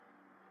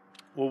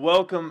Well,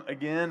 welcome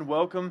again,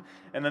 welcome.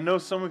 And I know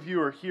some of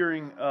you are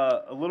hearing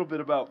a little bit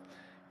about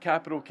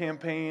capital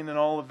campaign and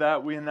all of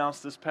that. We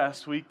announced this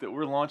past week that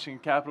we're launching a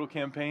capital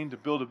campaign to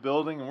build a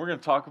building, and we're going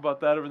to talk about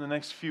that over the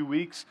next few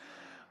weeks.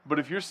 But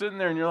if you're sitting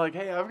there and you're like,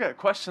 hey, I've got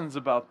questions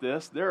about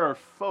this, there are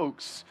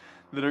folks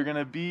that are going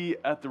to be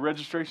at the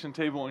registration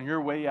table on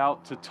your way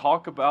out to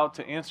talk about,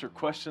 to answer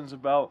questions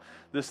about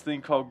this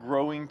thing called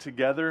Growing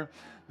Together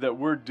that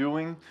we're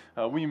doing.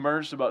 We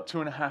merged about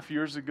 2.5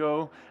 years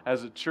ago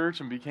as a church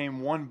and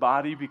became one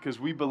body because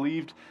we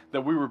believed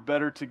that we were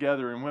better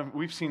together. And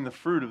we've seen the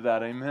fruit of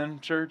that. Amen,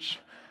 church?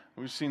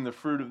 We've seen the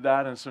fruit of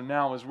that. And so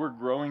now as we're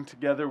growing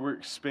together, we're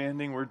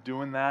expanding, we're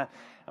doing that,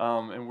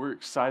 and we're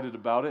excited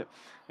about it.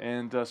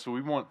 And so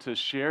we want to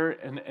share.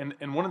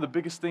 And one of the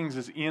biggest things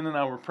is Ian and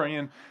I were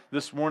praying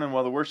this morning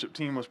while the worship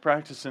team was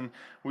practicing.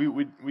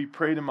 We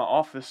prayed in my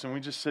office and we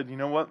just said, you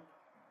know what?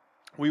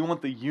 We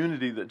want the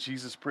unity that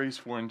Jesus prays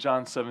for in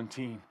John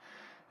 17.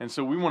 And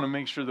so we want to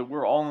make sure that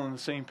we're all on the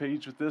same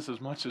page with this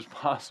as much as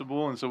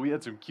possible. And so we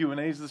had some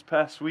Q&As this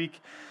past week.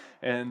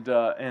 And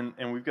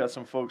we've got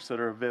some folks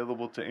that are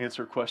available to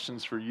answer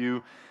questions for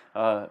you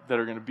that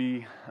are going to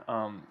be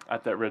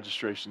at that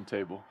registration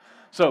table.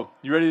 So,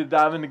 you ready to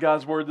dive into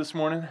God's Word this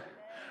morning?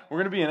 We're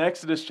going to be in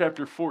Exodus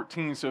chapter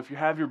 14. So if you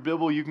have your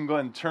Bible, you can go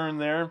ahead and turn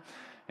there.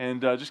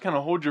 And just kind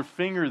of hold your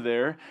finger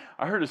there.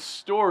 I heard a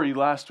story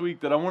last week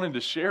that I wanted to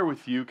share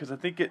with you because I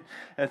think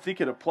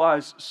it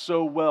applies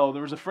so well.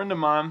 There was a friend of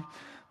mine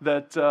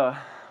that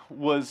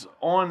was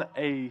on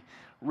a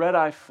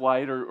red-eye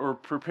flight or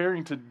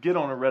preparing to get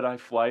on a red-eye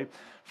flight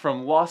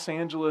from Los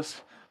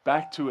Angeles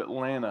back to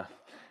Atlanta.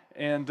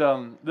 And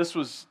this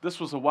was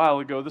a while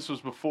ago. This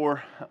was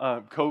before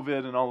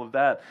COVID and all of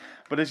that.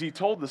 But as he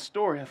told the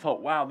story, I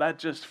thought, wow, that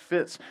just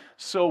fits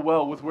so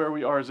well with where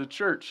we are as a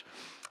church.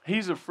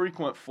 He's a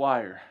frequent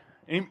flyer.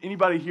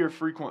 Anybody here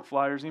frequent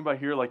flyers? Anybody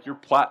here like your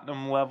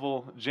platinum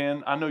level?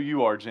 Jen, I know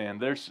you are, Jan.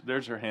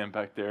 There's her hand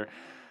back there.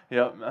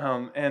 Yeah,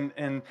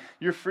 and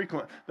you're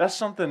frequent. That's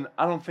something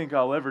I don't think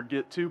I'll ever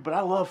get to, but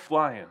I love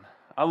flying.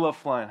 I love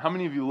flying. How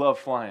many of you love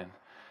flying?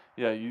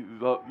 Yeah, you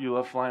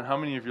love flying. How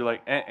many of you are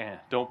like,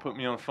 don't put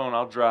me on the phone,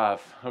 I'll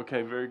drive.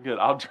 Okay, very good.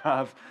 I'll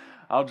drive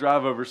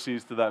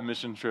overseas to that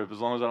mission trip as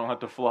long as I don't have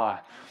to fly.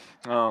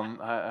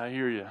 I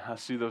hear you. I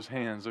see those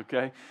hands,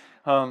 okay?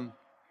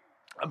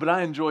 But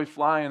I enjoy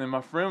flying, and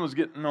my friend was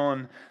getting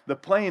on the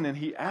plane, and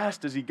he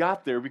asked as he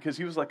got there, because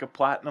he was like a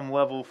platinum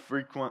level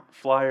frequent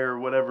flyer,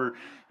 whatever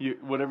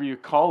you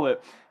call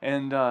it,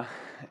 and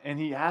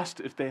he asked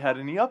if they had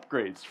any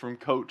upgrades from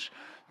coach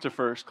to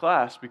first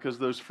class, because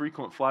those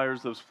frequent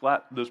flyers, those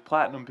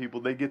platinum people,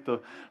 they get the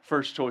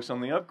first choice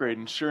on the upgrade.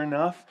 And sure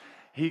enough,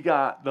 he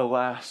got the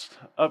last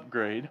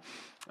upgrade.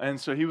 And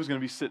so he was going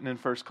to be sitting in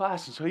first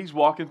class. And so he's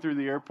walking through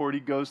the airport. He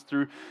goes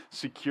through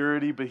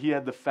security, but he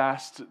had the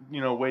fast,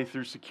 way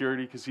through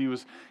security because he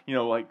was,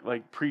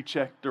 like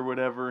pre-checked or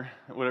whatever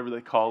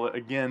they call it.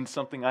 Again,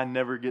 something I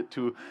never get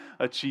to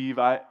achieve.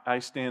 I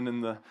stand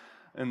in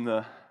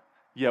the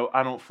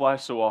I don't fly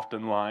so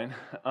often line,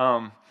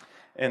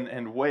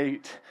 and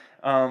wait.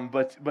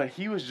 But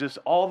he was just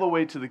all the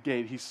way to the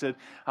gate. He said,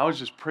 I was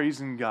just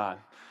praising God,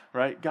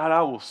 right? God,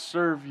 I will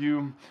serve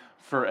you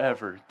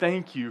forever.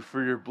 Thank you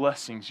for your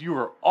blessings. You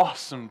are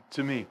awesome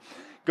to me.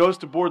 Goes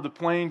to board the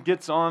plane,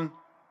 gets on,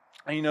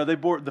 and they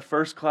board the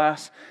first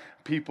class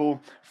people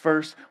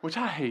first, which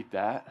I hate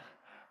that,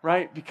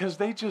 right? Because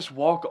they just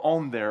walk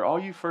on there. All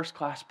you first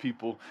class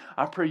people,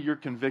 I pray you're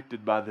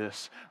convicted by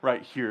this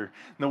right here.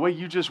 And the way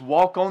you just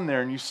walk on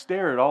there and you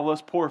stare at all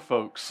us poor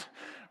folks,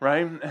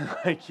 right? And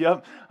like,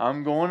 yep,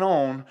 I'm going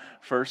on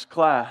first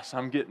class.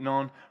 I'm getting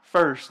on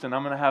first, and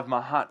I'm going to have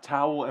my hot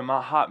towel and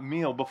my hot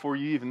meal before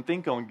you even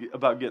think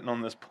about getting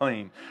on this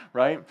plane,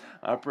 right?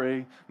 I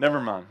pray,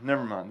 never mind,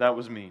 that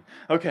was me.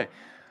 Okay,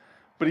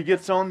 but he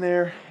gets on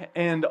there,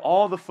 and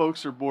all the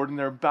folks are boarding.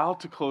 They're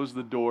about to close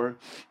the door,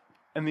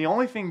 and the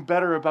only thing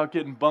better about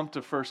getting bumped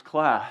to first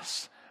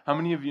class, how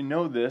many of you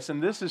know this,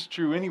 and this is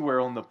true anywhere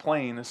on the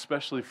plane,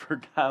 especially for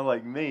a guy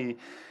like me,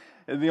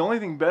 the only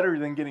thing better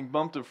than getting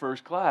bumped to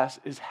first class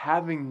is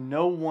having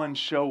no one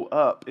show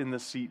up in the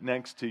seat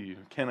next to you.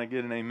 Can I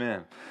get an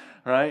amen?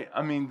 Right?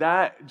 I mean,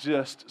 that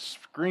just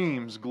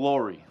screams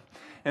glory.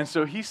 And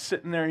so he's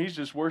sitting there, he's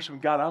just worshiping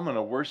God. I'm going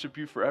to worship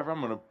you forever.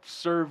 I'm going to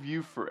serve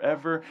you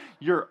forever.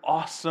 You're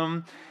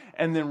awesome.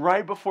 And then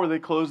right before they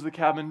close the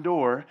cabin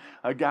door,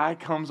 a guy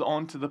comes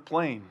onto the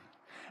plane.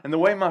 And the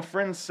way my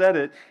friend said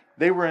it,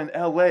 they were in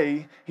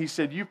LA. He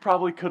said, you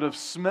probably could have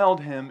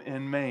smelled him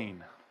in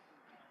Maine.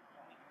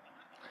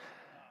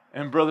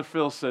 And Brother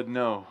Phil said,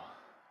 no,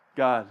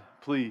 God,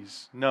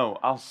 please, no,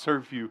 I'll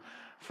serve you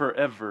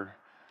forever.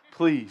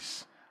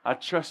 Please, I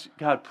trust you.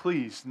 God,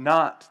 please,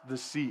 not the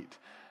seat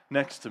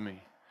next to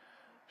me.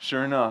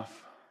 Sure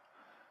enough,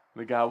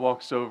 the guy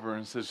walks over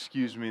and says,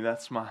 excuse me,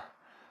 that's my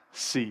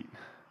seat.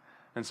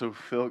 And so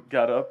Phil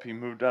got up, he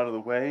moved out of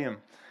the way, and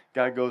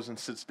guy goes and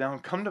sits down.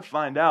 Come to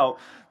find out,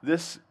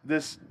 this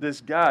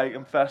guy,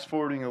 I'm fast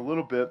forwarding a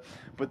little bit,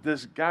 but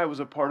this guy was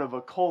a part of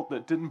a cult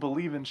that didn't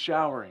believe in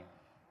showering.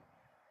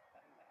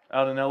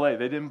 out in LA.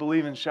 They didn't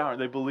believe in shower.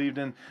 They believed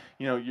in,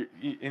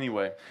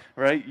 anyway,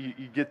 right?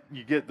 You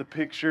get the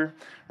picture,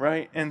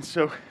 right? And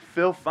so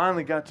Phil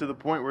finally got to the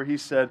point where he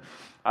said,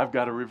 I've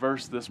got to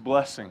reverse this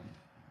blessing,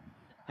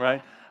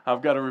 right?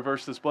 I've got to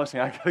reverse this blessing.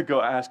 I got to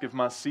go ask if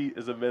my seat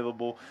is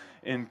available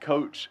in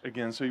coach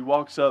again. So he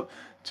walks up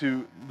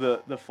to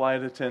the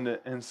flight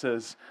attendant and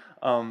says,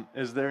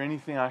 is there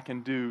anything I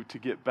can do to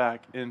get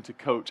back into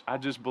coach? I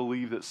just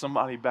believe that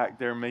somebody back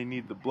there may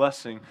need the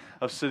blessing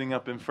of sitting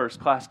up in first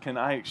class. Can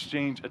I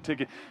exchange a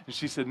ticket? And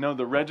she said, no,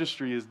 the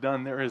registry is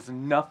done. There is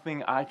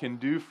nothing I can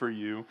do for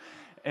you.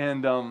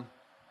 And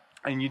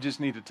you just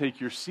need to take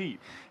your seat.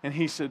 And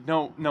he said,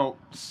 no,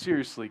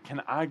 seriously,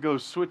 can I go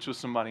switch with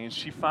somebody? And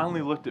she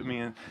finally looked at me,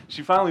 and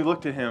she finally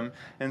looked at him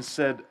and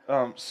said,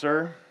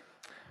 sir,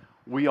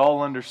 we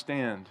all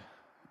understand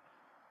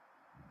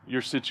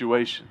your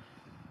situation.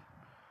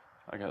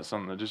 I got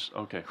something that just,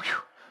 okay,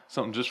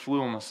 something just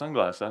flew on my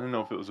sunglasses. I didn't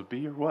know if it was a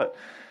bee or what.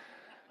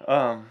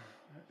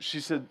 She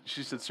said,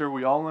 sir,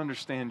 we all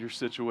understand your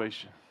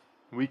situation.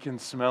 We can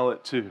smell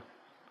it too.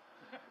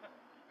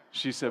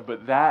 She said,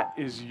 but that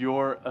is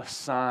your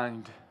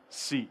assigned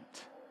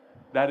seat.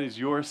 That is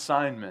your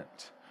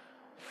assignment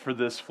for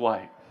this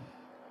flight.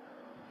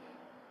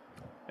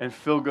 And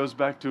Phil goes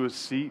back to his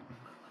seat,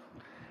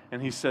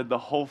 and he said the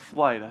whole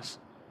flight,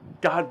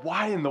 God,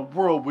 why in the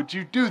world would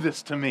you do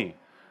this to me?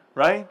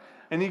 Right?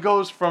 And he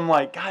goes from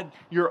like, God,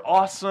 you're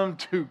awesome,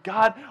 to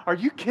God, are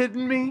you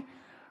kidding me?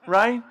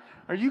 Right?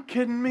 Are you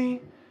kidding me?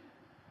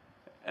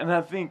 And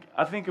I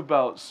think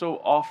about so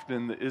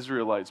often the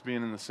Israelites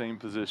being in the same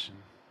position.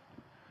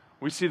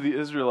 We see the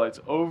Israelites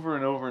over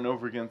and over and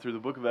over again through the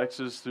book of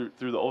Exodus, through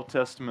the Old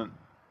Testament,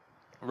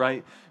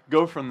 right?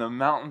 Go from the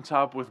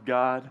mountaintop with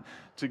God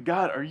to,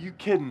 God, are you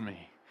kidding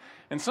me?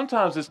 And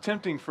sometimes it's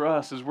tempting for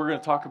us, as we're going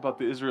to talk about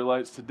the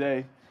Israelites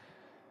today,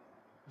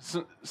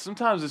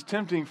 sometimes it's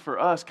tempting for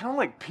us, kind of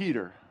like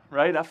Peter,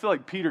 right? I feel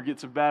like Peter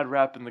gets a bad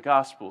rap in the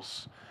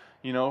Gospels,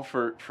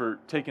 for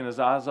taking his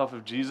eyes off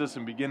of Jesus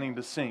and beginning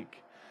to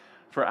sink,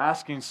 for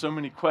asking so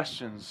many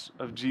questions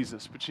of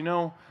Jesus. But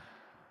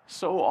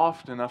so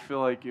often I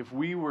feel like if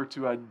we were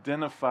to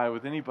identify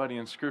with anybody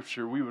in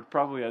Scripture, we would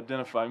probably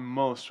identify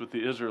most with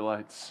the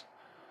Israelites,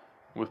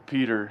 with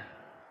Peter,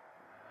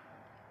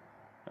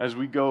 as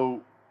we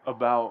go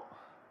about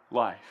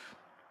life.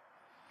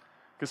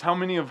 Because how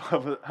many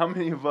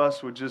of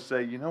us would just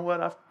say, you know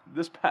what,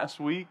 this past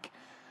week,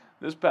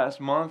 this past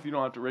month, you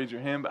don't have to raise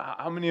your hand, but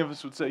how many of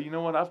us would say, you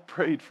know what, I've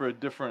prayed for a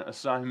different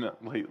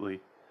assignment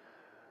lately.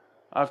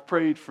 I've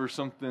prayed for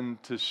something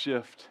to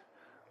shift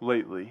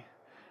lately.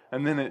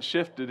 And then it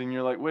shifted, and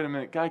you're like, wait a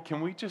minute, God, can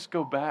we just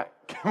go back?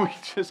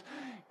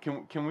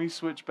 Can we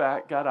switch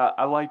back? God,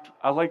 I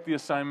like the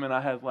assignment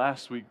I had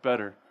last week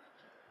better.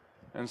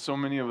 And so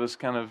many of us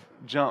kind of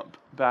jump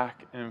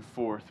back and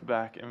forth.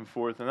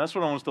 And that's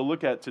what I want us to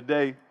look at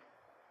today.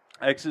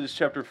 Exodus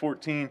chapter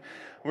 14.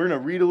 We're going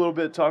to read a little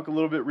bit, talk a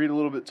little bit, read a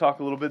little bit, talk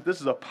a little bit. This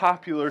is a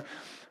popular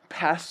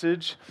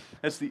passage.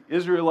 It's the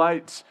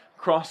Israelites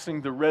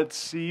crossing the Red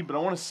Sea. But I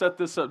want to set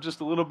this up just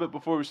a little bit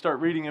before we start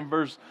reading in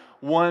verse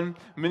 1.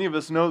 Many of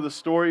us know the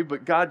story,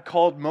 but God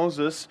called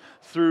Moses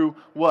through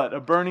what?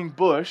 A burning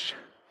bush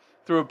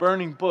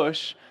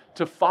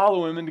to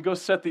follow him and to go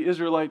set the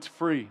Israelites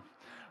free.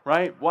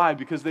 Right? Why?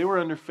 Because they were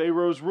under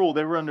Pharaoh's rule.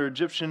 They were under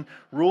Egyptian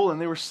rule, and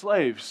they were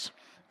slaves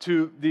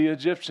to the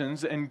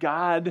Egyptians, and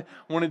God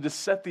wanted to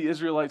set the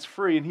Israelites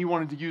free, and he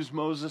wanted to use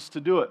Moses to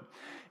do it.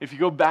 If you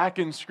go back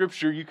in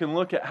Scripture, you can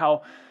look at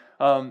how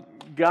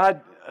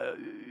God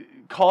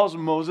calls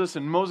Moses,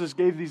 and Moses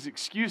gave these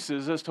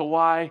excuses as to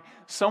why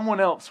someone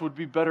else would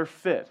be better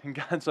fit. And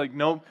God's like,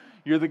 nope,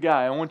 you're the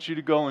guy. I want you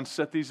to go and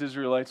set these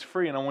Israelites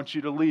free, and I want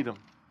you to lead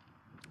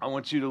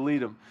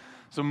them.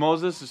 So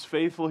Moses is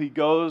faithful. He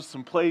goes.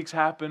 Some plagues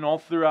happen all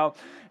throughout.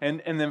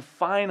 And then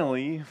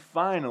finally,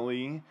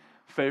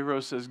 Pharaoh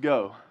says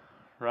go.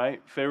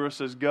 Right? Pharaoh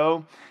says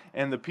go.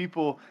 And the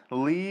people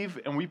leave.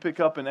 And we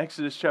pick up in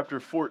Exodus chapter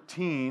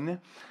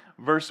 14,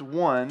 verse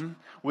 1,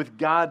 with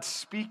God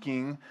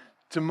speaking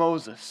to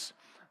Moses.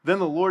 Then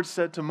the Lord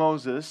said to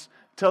Moses,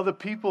 tell the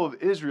people of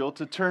Israel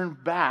to turn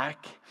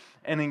back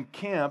and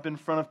encamp in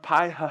front of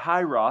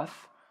Pi-hahiroth,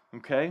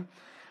 okay,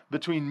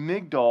 between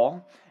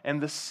Migdol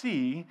and the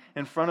sea,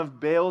 in front of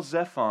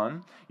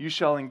Baal-zephon. You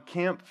shall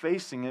encamp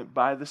facing it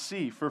by the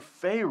sea. For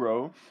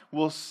Pharaoh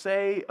will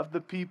say of the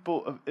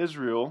people of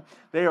Israel,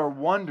 they are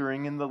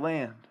wandering in the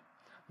land.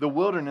 The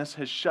wilderness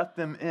has shut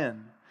them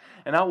in.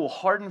 And I will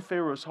harden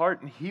Pharaoh's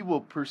heart, and he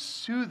will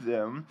pursue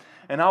them,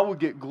 and I will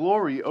get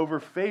glory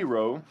over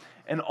Pharaoh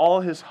and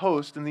all his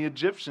host, and the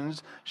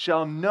Egyptians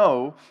shall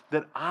know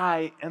that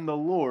I am the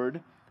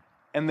Lord.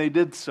 And they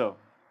did so.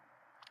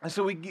 And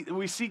so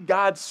we see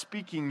God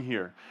speaking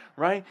here,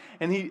 right?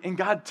 And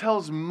God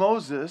tells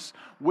Moses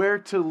where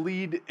to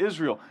lead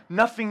Israel.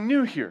 Nothing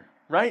new here,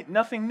 right?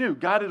 Nothing new.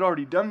 God had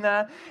already done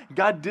that.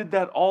 God did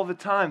that all the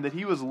time, that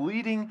he was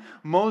leading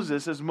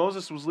Moses as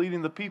Moses was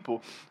leading the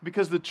people.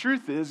 Because the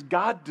truth is,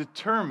 God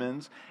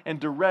determines and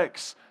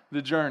directs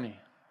the journey.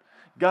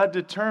 God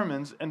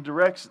determines and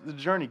directs the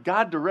journey.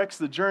 God directs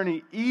the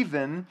journey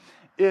even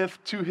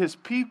if to His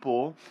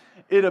people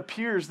it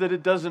appears that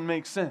it doesn't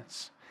make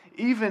sense.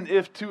 Even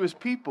if to His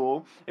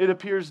people it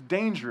appears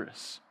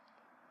dangerous.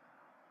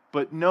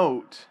 But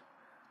note,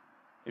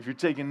 if you're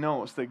taking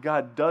notes, that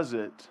God does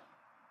it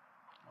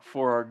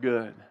for our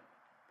good.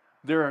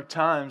 There are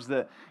times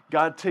that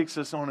God takes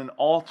us on an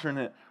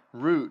alternate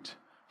route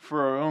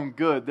for our own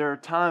good. There are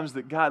times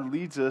that God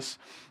leads us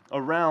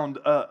around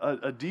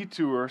a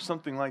detour or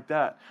something like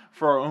that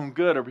for our own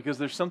good, or because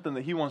there's something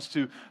that He wants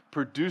to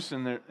produce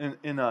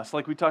in us.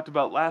 Like we talked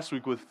about last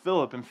week with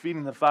Philip and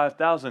feeding the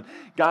 5,000.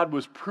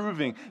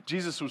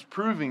 Jesus was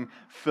proving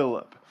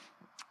Philip.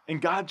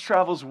 And God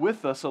travels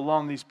with us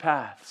along these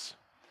paths.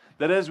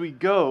 That as we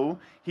go,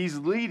 He's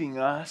leading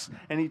us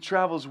and He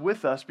travels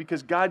with us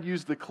because God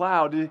used the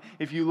cloud.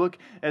 If you look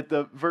at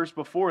the verse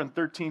before in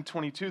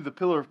 13:22, the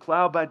pillar of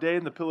cloud by day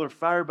and the pillar of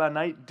fire by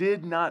night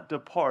did not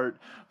depart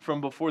from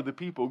before the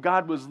people.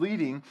 God was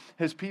leading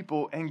His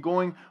people and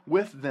going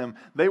with them.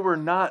 They were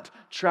not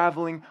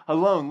traveling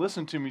alone.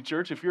 Listen to me,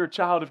 church. If you're a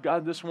child of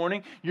God this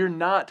morning, you're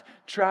not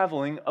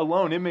traveling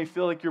alone. It may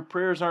feel like your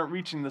prayers aren't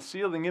reaching the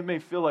ceiling. It may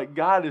feel like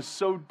God is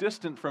so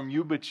distant from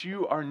you, but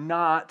you are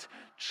not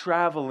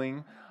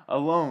traveling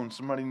alone.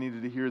 Somebody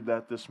needed to hear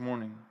that this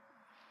morning.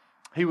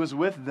 He was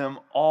with them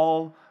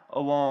all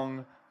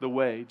along the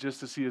way,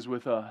 just as He is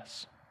with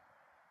us.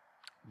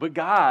 But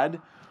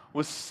God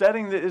was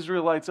setting the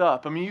Israelites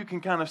up. I mean, you can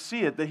kind of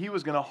see it, that He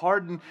was going to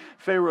harden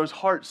Pharaoh's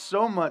heart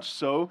so much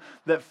so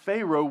that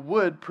Pharaoh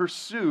would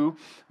pursue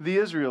the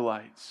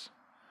Israelites.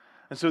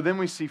 And so then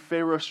we see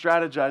Pharaoh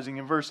strategizing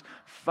in verse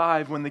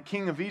 5. When the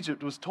king of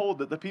Egypt was told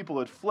that the people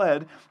had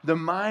fled, the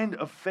mind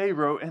of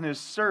Pharaoh and his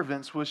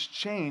servants was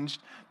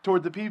changed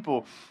toward the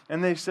people.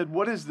 And they said,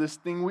 "What is this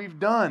thing we've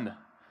done,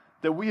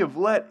 that we have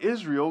let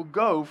Israel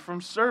go from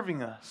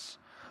serving us?"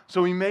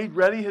 So he made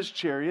ready his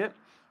chariot,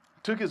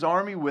 took his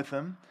army with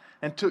him,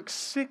 and took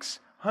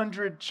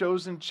 600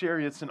 chosen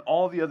chariots and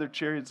all the other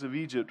chariots of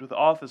Egypt with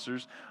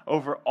officers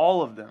over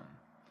all of them.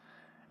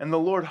 And the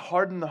Lord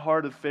hardened the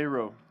heart of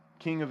Pharaoh,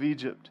 king of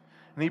Egypt,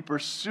 and he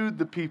pursued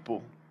the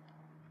people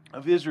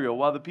of Israel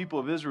while the people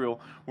of Israel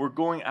were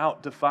going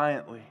out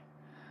defiantly.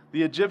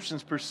 The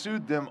Egyptians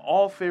pursued them,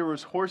 all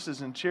Pharaoh's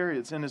horses and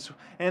chariots and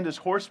his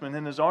horsemen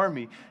and his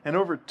army, and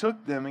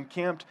overtook them and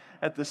camped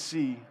at the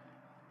sea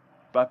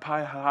by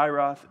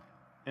Pi-hahiroth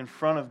in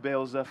front of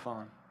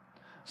Baal-zephon.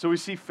 So we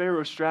see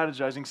Pharaoh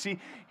strategizing. See,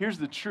 here's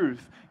the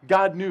truth.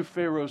 God knew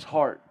Pharaoh's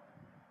heart.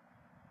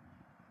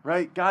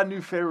 Right? God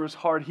knew Pharaoh's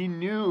heart. He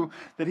knew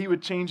that he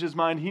would change his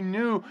mind. He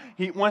knew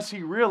once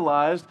he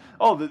realized,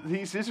 that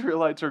these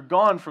Israelites are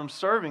gone from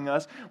serving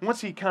us,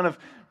 once he kind of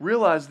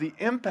realized the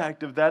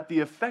impact of that, the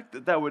effect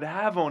that that would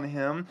have on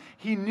him,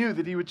 he knew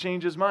that he would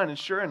change his mind. And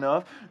sure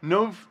enough,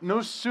 no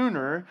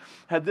sooner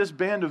had this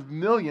band of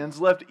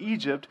millions left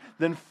Egypt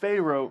than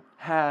Pharaoh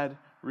had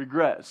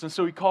regrets. And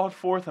so he called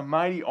forth a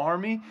mighty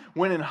army,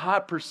 went in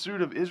hot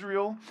pursuit of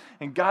Israel,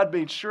 and God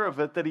made sure of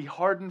it that He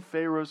hardened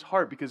Pharaoh's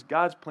heart because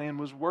God's plan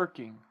was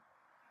working.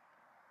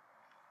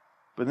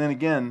 But then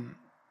again,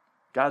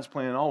 God's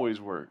plan always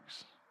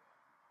works.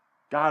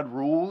 God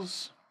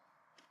rules.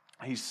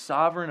 He's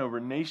sovereign over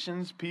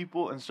nations,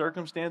 people, and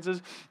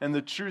circumstances. And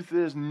the truth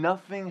is,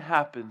 nothing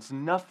happens.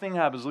 Nothing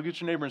happens. Look at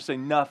your neighbor and say,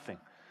 nothing.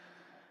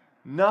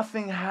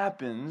 Nothing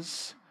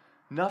happens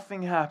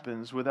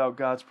without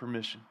God's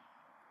permission.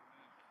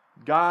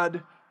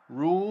 God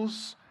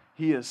rules.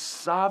 He is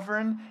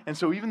sovereign. And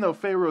so even though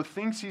Pharaoh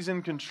thinks he's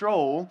in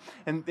control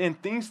and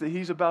thinks that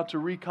he's about to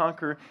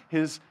reconquer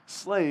his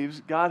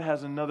slaves, God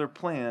has another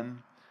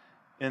plan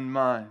in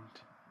mind.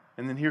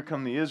 And then here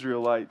come the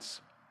Israelites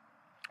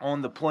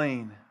on the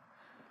plain,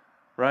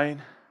 right?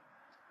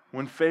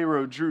 When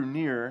Pharaoh drew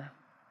near,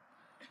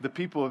 the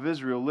people of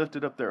Israel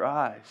lifted up their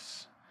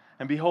eyes.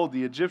 And behold,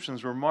 the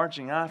Egyptians were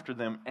marching after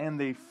them, and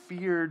they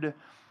feared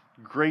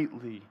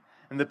greatly.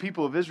 And the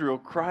people of Israel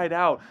cried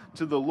out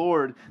to the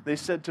Lord. They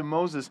said to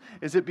Moses,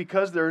 "Is it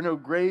because there are no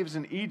graves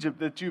in Egypt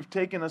that you've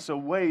taken us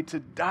away to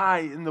die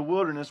in the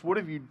wilderness? What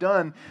have you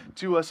done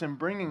to us in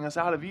bringing us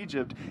out of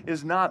Egypt?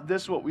 Is not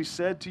this what we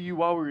said to you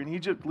while we were in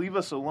Egypt? Leave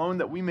us alone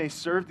that we may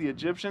serve the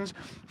Egyptians.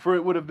 For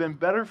it would have been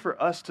better for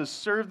us to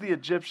serve the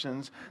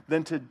Egyptians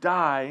than to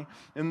die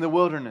in the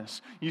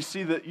wilderness." You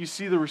see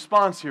the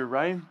response here,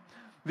 right?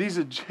 These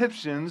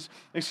Israelites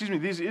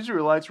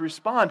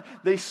respond.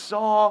 They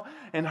saw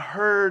and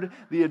heard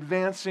the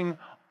advancing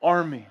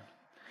army.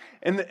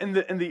 And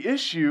the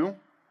issue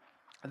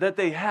that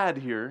they had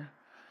here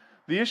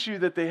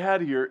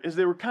is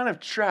they were kind of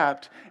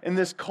trapped in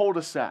this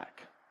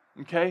cul-de-sac.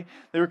 Okay?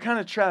 They were kind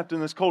of trapped in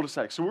this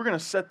cul-de-sac. So we're going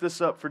to set this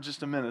up for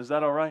just a minute. Is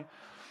that all right?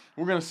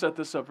 We're going to set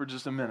this up for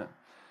just a minute.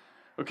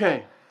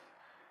 Okay.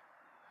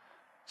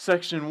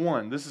 Section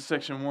 1. This is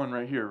section 1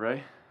 right here,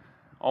 right?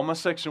 All my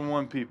section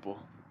 1 people,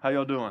 how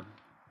y'all doing?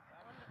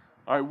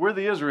 All right, we're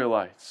the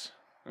Israelites.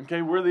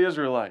 Okay, we're the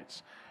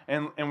Israelites,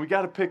 and we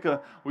got to pick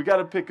a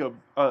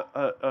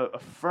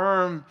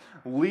firm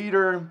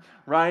leader,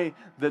 right?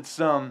 That's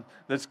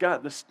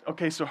got this.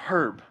 Okay, so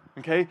Herb,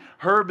 Okay?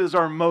 Herb is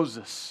our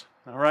Moses.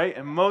 All right?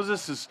 And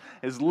Moses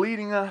is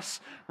leading us,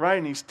 right?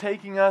 And he's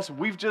taking us.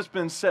 We've just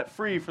been set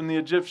free from the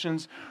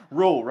Egyptians'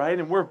 rule, right?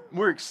 And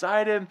we're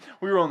excited.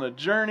 We were on the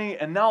journey,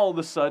 and now all of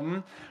a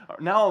sudden,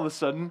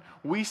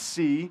 we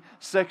see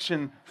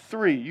section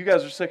 3. You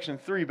guys are section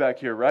 3 back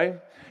here, right?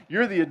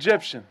 You're the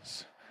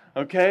Egyptians.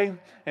 Okay?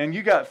 And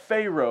you got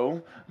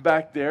Pharaoh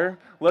back there.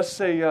 Let's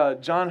say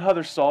John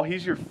Huthersall,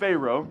 he's your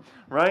Pharaoh,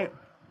 right?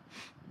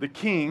 The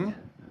king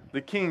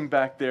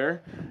back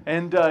there.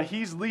 And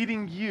he's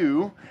leading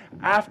you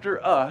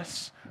after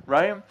us,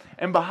 right?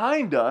 And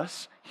behind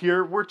us,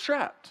 here, we're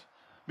trapped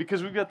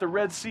because we've got the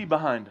Red Sea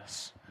behind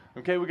us.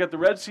 Okay, we got the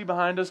Red Sea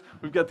behind us.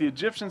 We've got the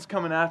Egyptians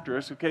coming after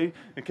us. Okay,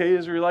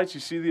 Israelites, you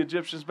see the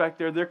Egyptians back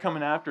there. They're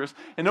coming after us.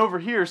 And over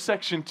here,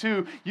 section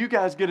 2, you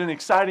guys get an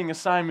exciting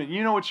assignment.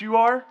 You know what you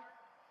are?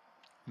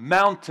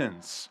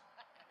 Mountains.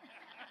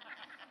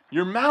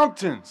 You're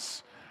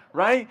mountains,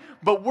 right?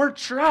 But we're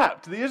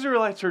trapped. The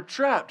Israelites are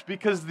trapped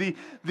because the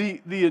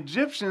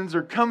Egyptians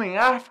are coming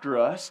after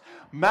us.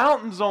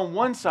 Mountains on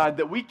one side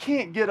that we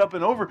can't get up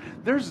and over.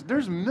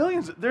 There's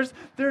millions,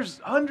 there's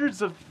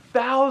hundreds of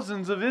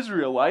thousands of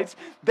Israelites.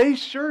 They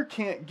sure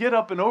can't get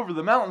up and over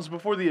the mountains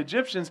before the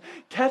Egyptians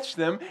catch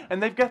them,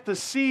 and they've got the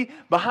sea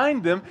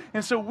behind them.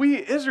 And so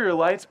we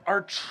Israelites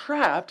are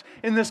trapped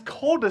in this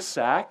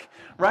cul-de-sac,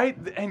 right?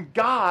 And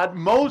God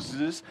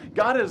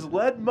has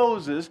led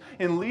Moses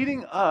in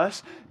leading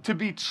us to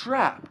be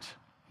trapped.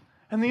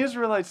 And the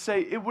Israelites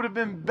say it would have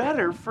been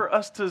better for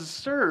us to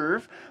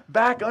serve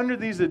back under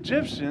these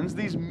Egyptians,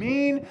 these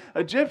mean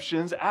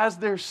Egyptians, as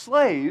their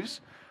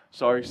slaves.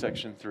 Sorry,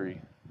 section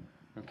 3.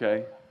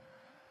 Okay?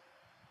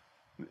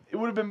 It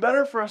would have been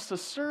better for us to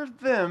serve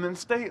them and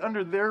stay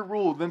under their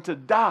rule than to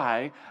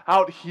die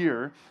out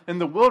here in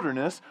the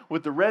wilderness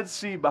with the Red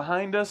Sea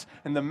behind us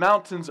and the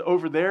mountains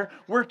over there.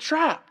 We're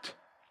trapped.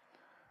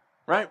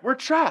 Right? We're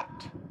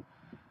trapped.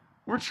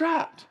 We're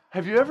trapped.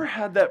 Have you ever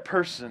had that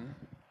person?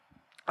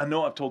 I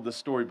know I've told this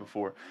story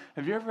before.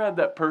 Have you ever had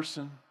that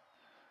person,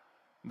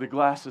 the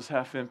glass is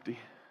half empty?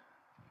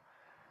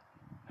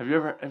 Have you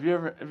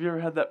ever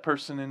had that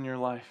person in your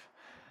life?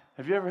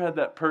 Have you ever had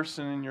that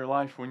person in your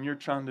life when you're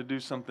trying to do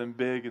something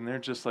big and they're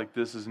just like,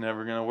 this is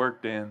never going to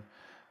work, Dan.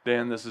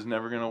 Dan, this is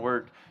never going to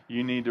work.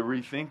 You need to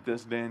rethink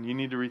this, Dan. You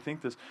need to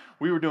rethink this.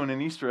 We were doing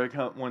an Easter egg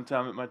hunt one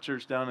time at my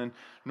church down in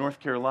North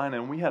Carolina,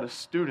 and we had a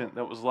student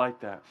that was like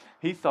that.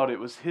 He thought it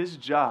was his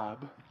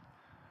job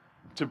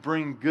to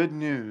bring good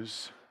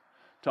news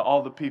to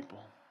all the people.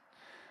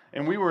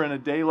 And we were in a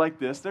day like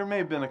this. There may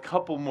have been a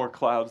couple more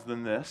clouds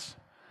than this.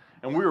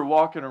 And we were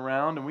walking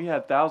around, and we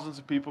had thousands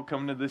of people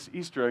coming to this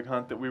Easter egg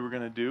hunt that we were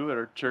going to do at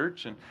our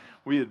church. And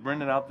we had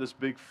rented out this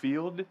big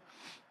field.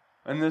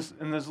 And this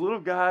little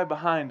guy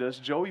behind us,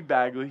 Joey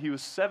Bagley, he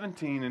was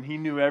 17 and he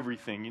knew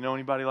everything. You know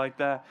anybody like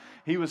that?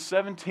 He was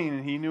 17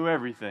 and he knew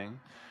everything,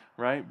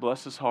 right?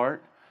 Bless his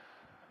heart.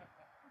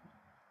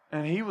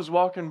 And he was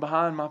walking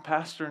behind my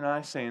pastor and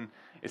I saying,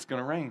 it's going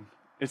to rain.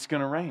 It's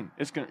going to rain.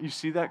 You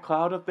see that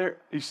cloud up there?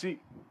 You see,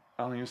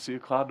 I don't even see a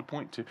cloud to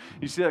point to.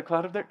 You see that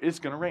cloud up there? It's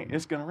going to rain.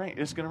 It's going to rain.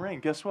 It's going to rain.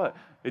 Guess what?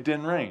 It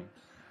didn't rain.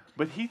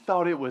 But he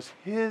thought it was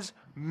his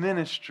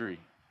ministry.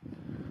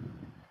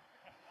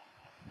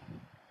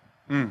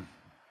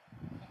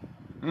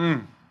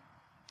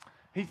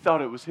 He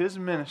thought it was his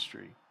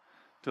ministry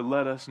to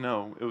let us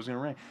know it was going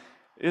to rain.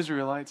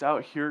 Israelites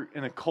out here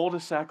in a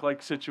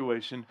cul-de-sac-like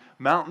situation,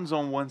 mountains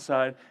on one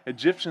side,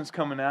 Egyptians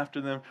coming after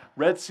them,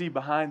 Red Sea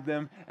behind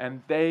them,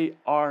 and they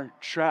are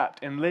trapped.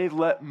 And they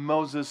let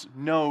Moses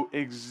know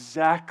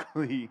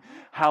exactly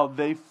how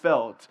they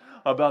felt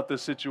about the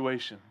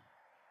situation.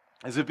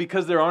 Is it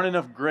because there aren't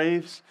enough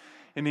graves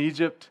in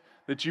Egypt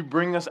that you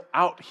bring us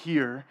out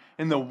here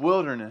in the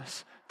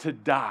wilderness to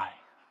die?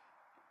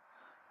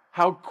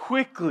 How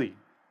quickly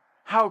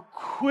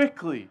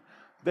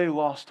they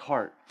lost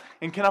heart.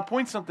 And can I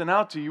point something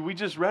out to you? We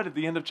just read at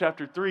the end of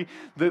chapter 3,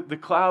 the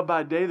cloud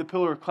by day, the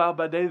pillar of cloud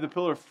by day, the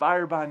pillar of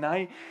fire by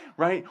night,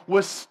 right,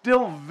 was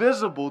still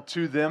visible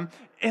to them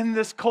in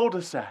this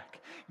cul-de-sac.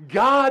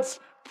 God's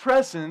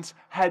presence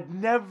had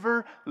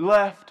never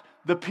left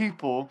the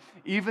people,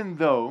 even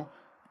though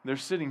they're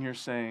sitting here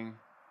saying,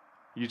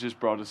 you just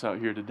brought us out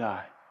here to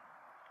die.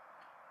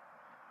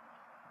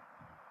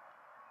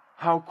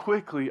 How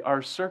quickly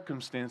our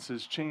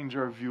circumstances change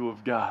our view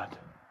of God.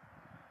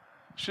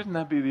 Shouldn't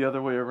that be the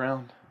other way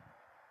around?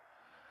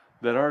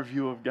 That our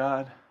view of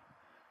God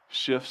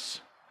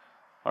shifts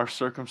our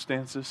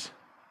circumstances?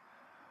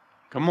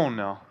 Come on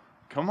now.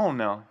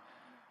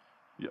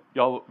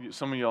 Y'all,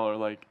 some of y'all are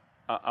like,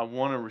 I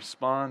want to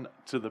respond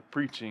to the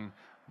preaching,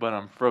 but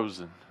I'm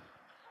frozen.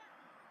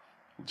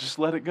 Just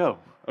let it go.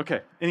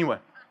 Okay, anyway.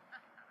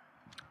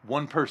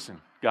 One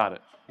person. Got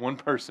it. One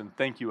person.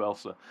 Thank you,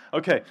 Elsa.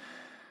 Okay.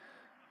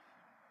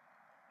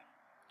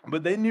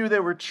 But they knew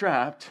they were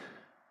trapped,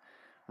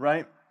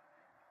 right?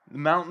 The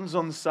mountains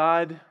on the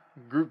side,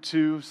 group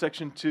 2,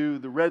 section 2,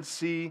 the Red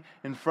Sea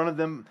in front of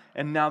them,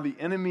 and now the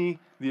enemy,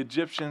 the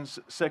Egyptians,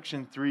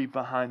 section 3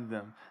 behind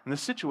them. And the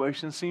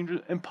situation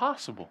seemed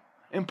impossible.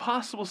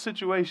 Impossible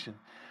situation.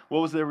 What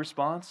was their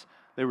response?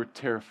 They were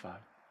terrified.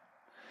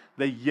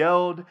 They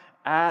yelled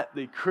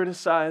they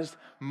criticized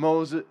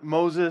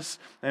Moses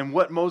and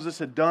what Moses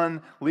had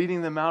done,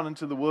 leading them out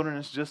into the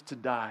wilderness just to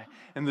die.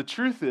 And the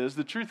truth is,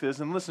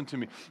 and listen to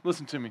me.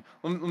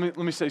 Let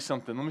me say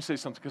something,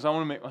 because I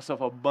want to make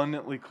myself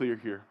abundantly clear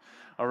here.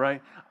 All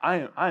right?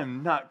 I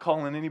am not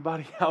calling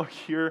anybody out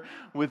here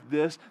with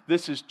this.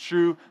 This is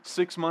true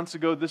 6 months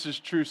ago. This is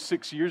true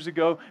 6 years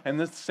ago. And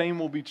the same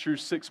will be true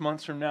 6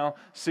 months from now,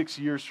 6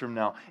 years from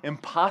now.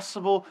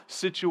 Impossible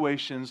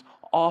situations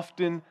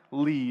often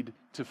lead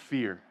to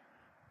fear.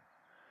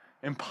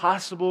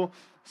 Impossible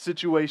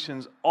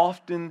situations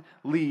often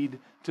lead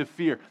to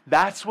fear.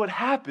 That's what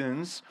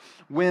happens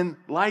when,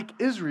 like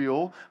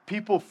Israel,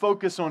 people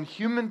focus on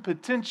human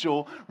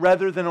potential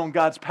rather than on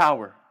God's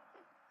power.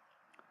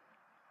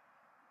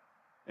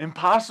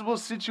 Impossible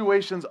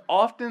situations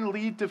often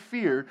lead to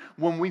fear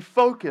when we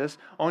focus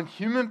on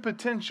human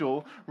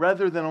potential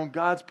rather than on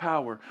God's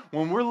power.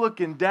 When we're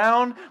looking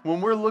down,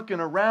 when we're looking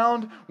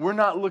around, we're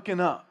not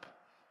looking up.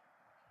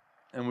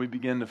 And we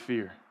begin to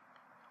fear.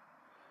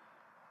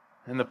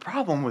 And the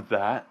problem with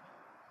that,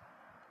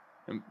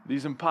 and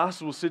these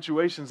impossible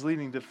situations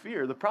leading to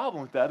fear, the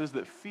problem with that is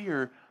that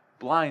fear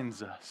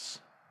blinds us.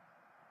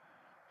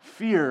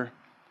 Fear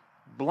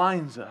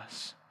blinds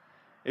us.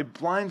 It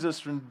blinds us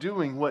from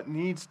doing what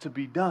needs to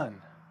be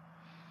done.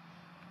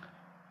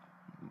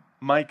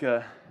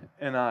 Micah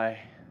and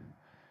I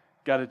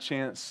got a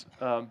chance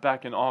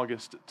back in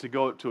August to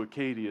go up to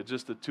Acadia,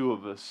 just the two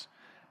of us,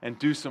 and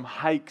do some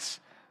hikes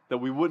that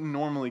we wouldn't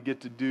normally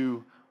get to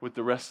do with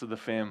the rest of the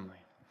family.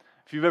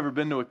 If you've ever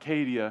been to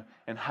Acadia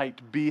and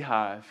hiked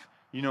Beehive,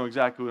 you know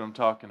exactly what I'm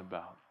talking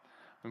about.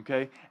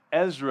 Okay?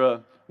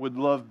 Ezra would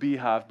love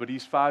Beehive, but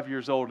he's 5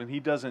 years old and he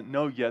doesn't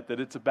know yet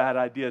that it's a bad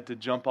idea to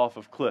jump off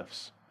of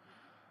cliffs.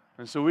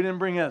 And so we didn't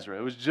bring Ezra.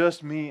 It was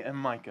just me and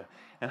Micah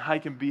and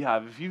hiking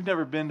Beehive. If you've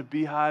never been to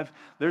Beehive,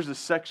 there's a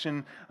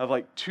section of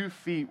like 2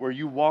 feet where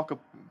you walk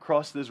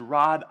across this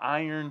wrought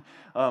iron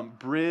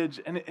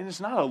bridge. And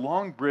it's not a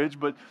long bridge,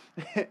 but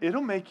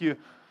it'll make you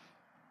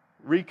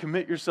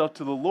recommit yourself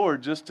to the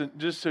Lord just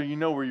so you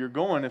know where you're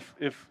going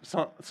if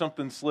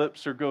something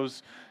slips or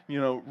goes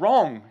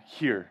wrong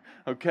here,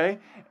 okay?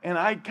 And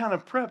I kind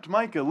of prepped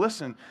Micah.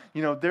 Listen,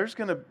 there's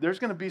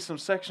gonna be some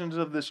sections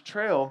of this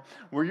trail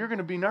where you're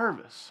gonna be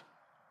nervous,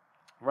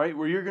 right?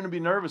 Where you're gonna be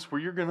nervous, where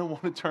you're gonna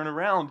want to turn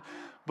around.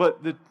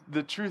 But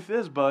the truth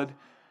is, bud,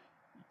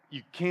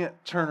 you can't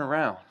turn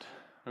around,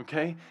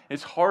 okay?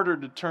 It's harder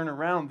to turn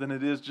around than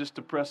it is just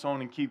to press on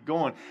and keep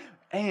going.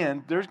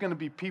 And there's going to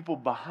be people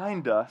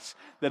behind us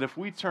that if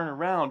we turn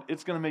around,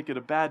 it's going to make it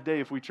a bad day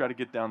if we try to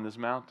get down this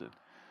mountain.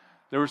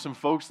 There were some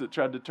folks that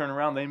tried to turn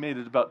around. They made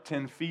it about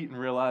 10 feet and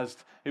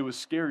realized it was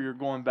scarier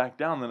going back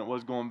down than it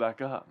was going back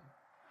up.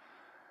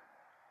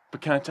 But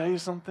can I tell you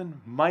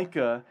something?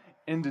 Micah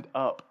ended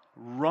up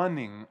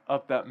running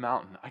up that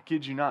mountain. I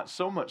kid you not,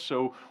 so much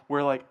so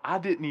where I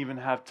didn't even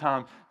have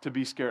time to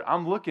be scared.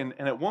 I'm looking,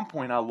 and at one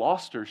point I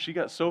lost her. She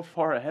got so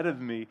far ahead of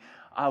me,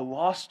 I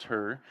lost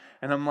her,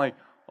 and I'm like,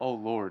 oh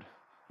Lord,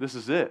 this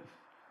is it.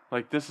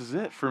 This is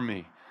it for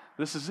me.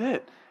 This is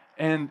it.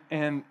 And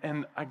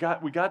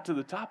we got to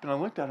the top, and I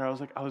looked at her.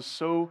 I was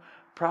so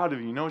proud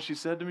of you. You know what she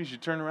said to me? She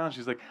turned around.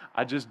 She's like,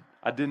 I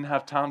didn't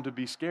have time to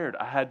be scared.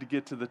 I had to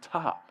get to the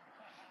top.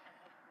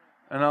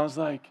 And I was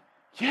like,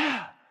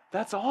 yeah,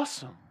 that's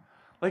awesome.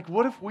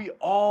 What if we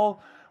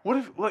all,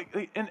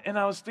 and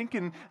I was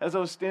thinking as I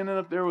was standing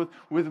up there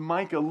with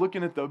Micah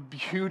looking at the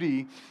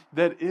beauty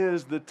that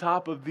is the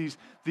top of these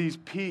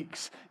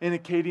peaks in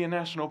Acadia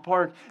National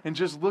Park and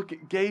just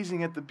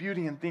gazing at the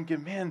beauty and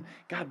thinking, man,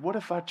 God, what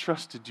if I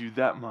trusted you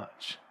that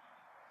much?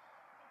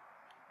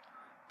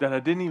 That I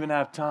didn't even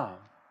have time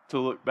to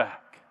look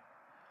back.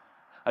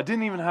 I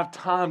didn't even have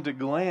time to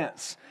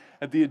glance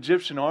at the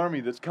Egyptian army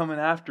that's coming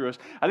after us.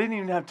 I didn't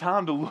even have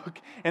time to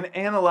look and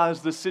analyze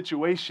the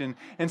situation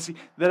and see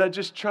that I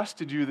just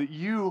trusted you, that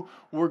you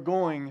were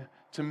going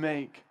to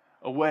make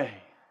a way.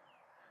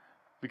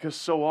 Because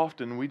so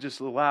often we just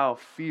allow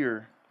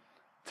fear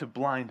to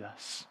blind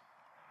us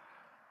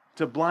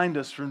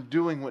from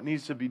doing what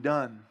needs to be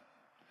done.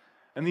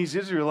 And these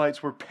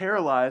Israelites were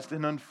paralyzed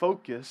and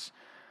unfocused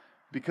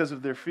because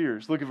of their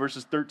fears. Look at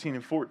verses 13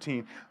 and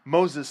 14.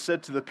 Moses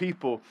said to the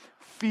people,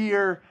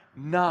 "Fear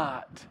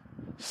not,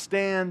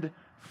 stand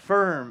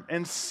firm,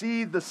 and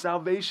see the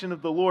salvation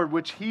of the Lord,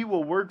 which he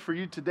will work for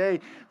you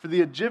today. For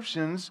the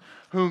Egyptians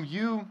whom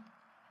you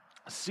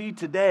see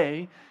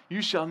today,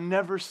 you shall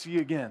never see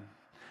again."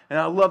 And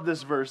I love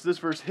this verse. This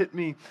verse hit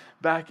me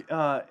back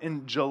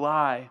in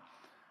July.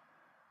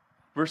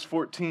 Verse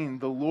 14,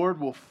 "The Lord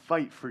will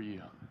fight for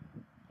you,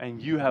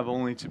 and you have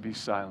only to be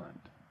silent."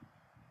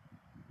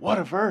 What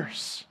a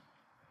verse.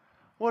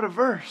 What a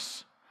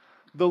verse.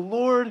 The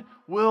Lord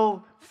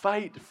will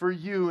fight for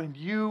you, and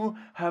you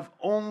have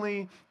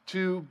only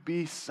to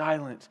be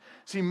silent.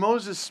 See,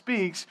 Moses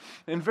speaks,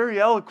 and very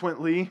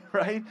eloquently,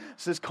 right,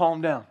 says, calm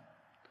down.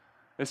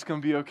 It's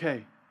going to be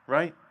okay,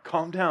 right?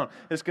 Calm down.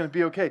 It's going to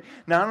be okay.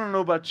 Now, I don't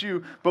know about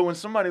you, but when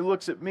somebody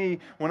looks at me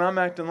when I'm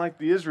acting like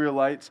the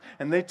Israelites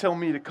and they tell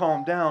me to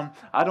calm down,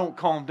 I don't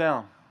calm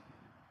down.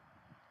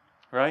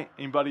 Right?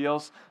 Anybody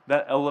else?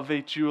 That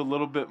elevates you a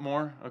little bit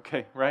more?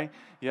 Okay, right?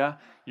 Yeah?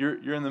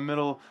 You're in the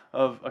middle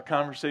of a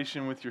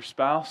conversation with your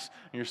spouse,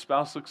 and your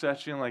spouse looks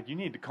at you and like, you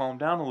need to calm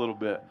down a little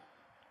bit.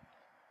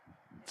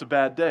 It's a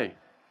bad day.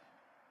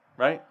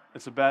 Right?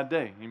 It's a bad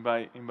day.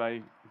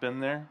 Anybody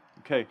been there?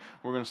 Okay,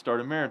 we're going to start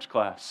a marriage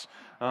class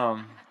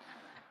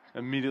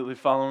immediately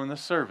following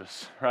this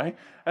service, right?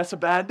 That's a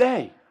bad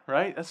day,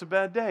 right? That's a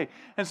bad day.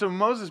 And so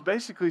Moses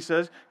basically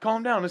says,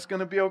 calm down, it's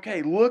going to be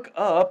okay. Look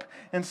up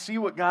and see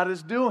what God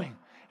is doing.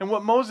 And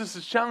what Moses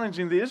is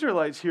challenging the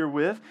Israelites here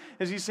with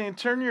is he's saying,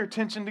 turn your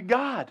attention to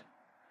God.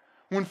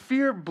 When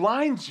fear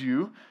blinds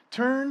you,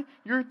 turn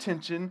your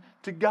attention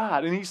to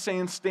God. And he's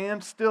saying,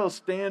 stand still,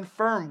 stand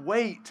firm,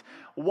 wait,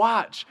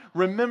 watch.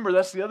 Remember,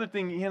 that's the other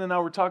thing Ian and I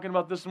were talking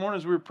about this morning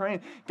as we were praying.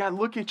 God,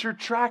 look at your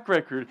track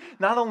record.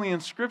 Not only in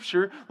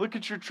Scripture, look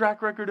at your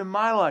track record in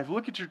my life.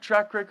 Look at your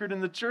track record in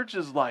the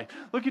church's life.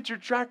 Look at your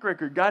track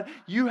record. God,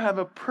 you have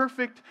a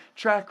perfect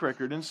track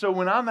record. And so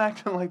when I'm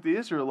acting like the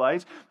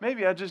Israelites,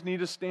 maybe I just need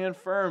to stand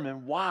firm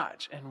and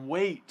watch and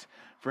wait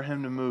for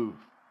him to move.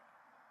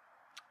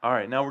 All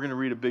right, now we're going to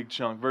read a big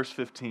chunk. Verse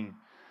 15.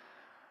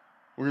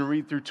 We're going to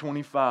read through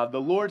 25.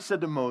 The Lord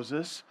said to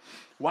Moses,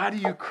 why do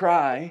you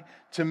cry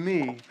to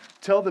me?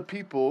 Tell the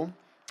people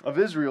of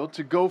Israel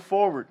to go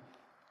forward.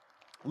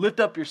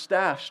 Lift up your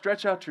staff,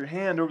 stretch out your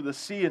hand over the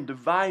sea and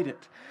divide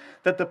it,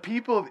 that the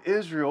people of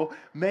Israel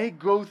may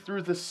go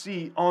through the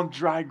sea on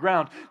dry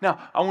ground.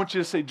 Now, I want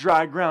you to say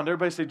dry ground.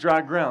 Everybody say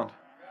dry ground.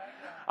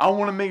 I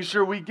want to make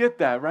sure we get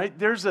that, right?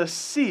 There's a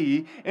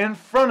sea in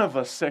front of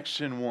us,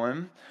 section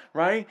 1,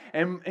 right?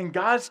 And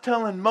God's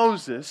telling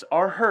Moses,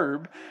 our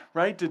Herb,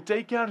 right, to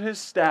take out his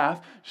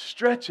staff,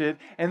 stretch it,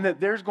 and that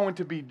there's going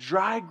to be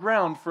dry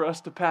ground for us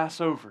to pass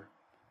over.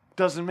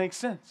 Doesn't make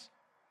sense.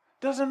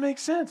 Doesn't make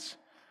sense.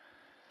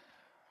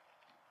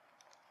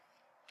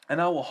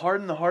 And I will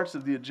harden the hearts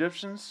of the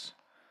Egyptians,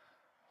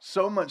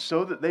 so much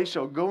so that they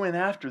shall go in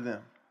after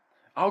them.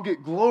 I'll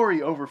get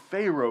glory over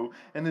Pharaoh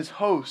and his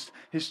host,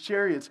 his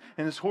chariots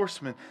and his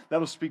horsemen.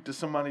 That'll speak to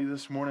somebody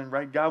this morning,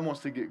 right? God wants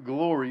to get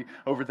glory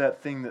over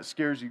that thing that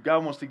scares you.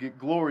 God wants to get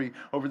glory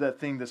over that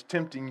thing that's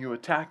tempting you,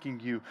 attacking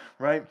you,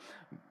 right?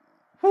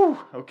 Whew,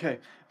 okay,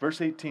 verse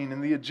 18,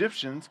 and the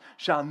Egyptians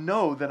shall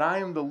know that I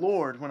am the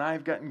Lord when I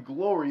have gotten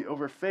glory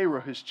over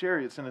Pharaoh, his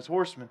chariots, and his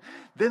horsemen.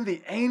 Then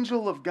the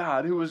angel of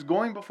God, who was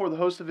going before the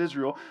host of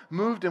Israel,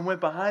 moved and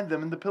went behind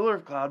them, and the pillar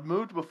of cloud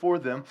moved before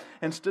them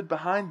and stood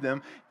behind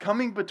them,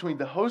 coming between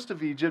the host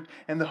of Egypt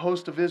and the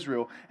host of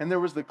Israel. And there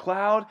was the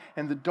cloud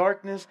and the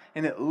darkness,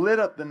 and it lit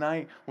up the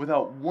night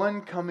without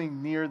one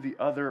coming near the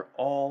other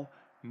all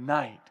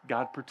night.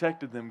 God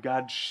protected them.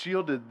 God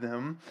shielded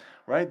them.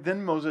 Right?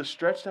 Then Moses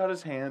stretched out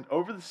his hand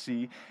over the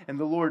sea, and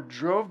the Lord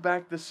drove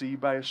back the sea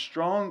by a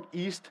strong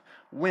east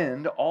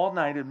wind all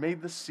night and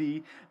made the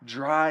sea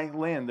dry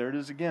land. There it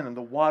is again. And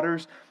the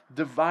waters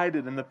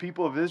divided, and the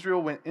people of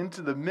Israel went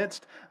into the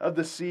midst of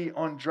the sea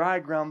on dry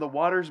ground, the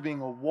waters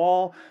being a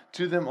wall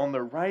to them on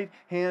their right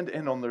hand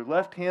and on their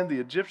left hand. The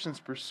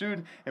Egyptians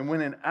pursued and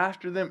went in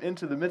after them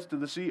into the midst of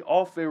the sea,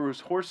 all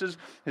Pharaoh's horses,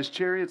 his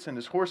chariots, and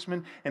his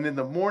horsemen. And in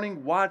the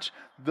morning watch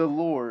the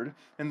Lord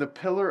in the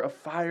pillar of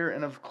fire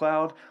and of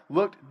cloud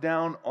looked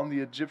down on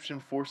the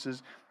Egyptian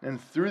forces and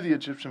threw the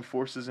Egyptian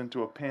forces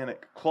into a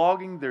panic,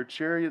 clogging their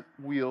chariot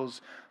wheels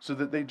so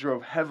that they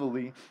drove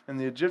heavily. And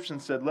the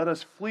Egyptians said, let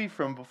us flee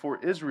from before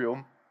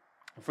Israel,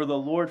 for the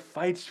Lord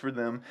fights for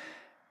them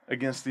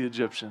against the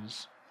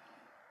Egyptians.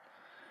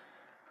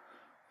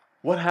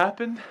 What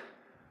happened?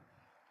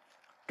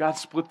 God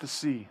split the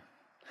sea.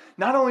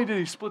 Not only did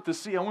he split the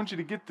sea, I want you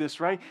to get this,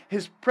 right?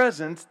 His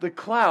presence, the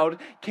cloud,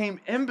 came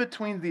in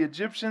between the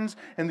Egyptians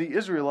and the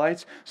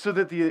Israelites so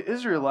that the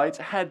Israelites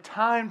had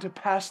time to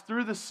pass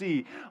through the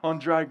sea on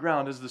dry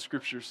ground, as the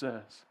scripture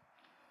says.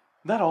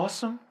 Isn't that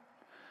awesome?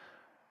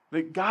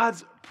 That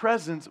God's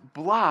presence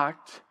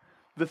blocked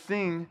the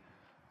thing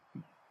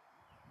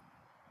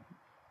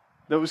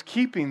that was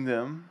keeping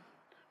them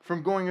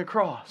from going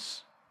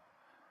across.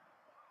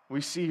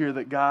 We see here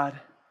that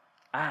God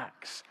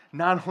acts.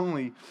 Not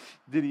only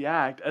did he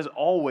act, as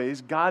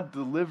always, God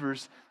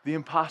delivers the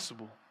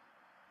impossible.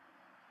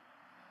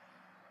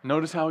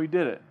 Notice how he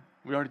did it.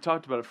 We already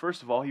talked about it.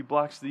 First of all, he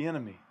blocks the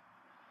enemy.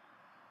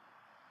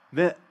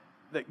 Then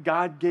that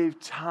God gave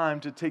time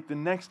to take the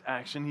next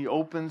action. He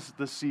opens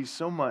the sea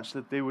so much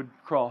that they would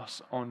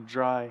cross on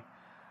dry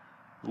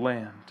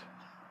land.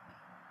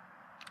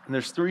 And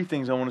there's 3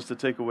 things I want us to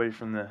take away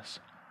from this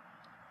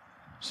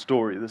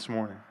story this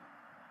morning.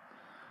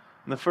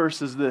 And the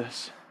first is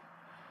this: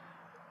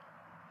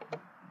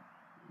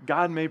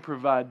 God may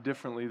provide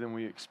differently than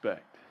we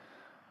expect.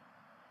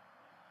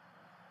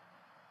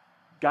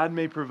 God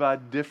may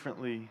provide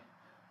differently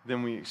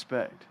than we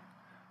expect.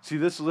 See,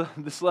 this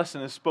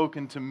lesson has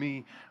spoken to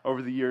me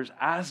over the years.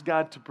 Ask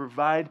God to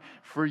provide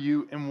for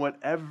you in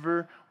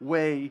whatever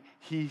way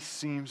he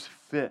seems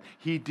fit,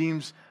 he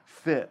deems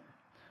fit.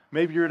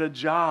 Maybe you're at a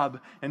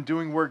job and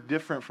doing work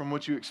different from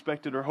what you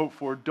expected or hoped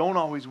for. Don't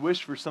always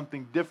wish for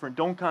something different.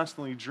 Don't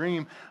constantly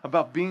dream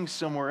about being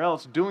somewhere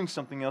else, doing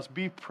something else.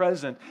 Be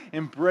present.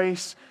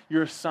 Embrace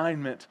your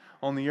assignment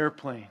on the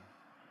airplane,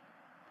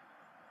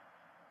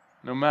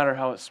 no matter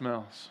how it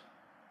smells,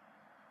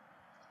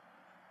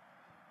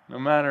 no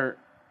matter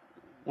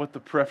what the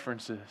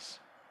preference is.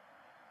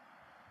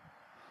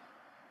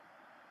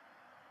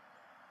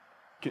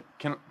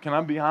 Can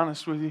I be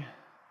honest with you?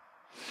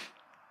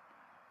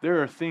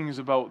 There are things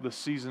about the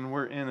season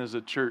we're in as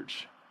a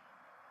church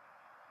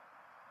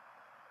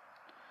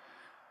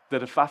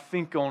that if I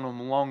think on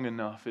them long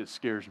enough, it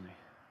scares me.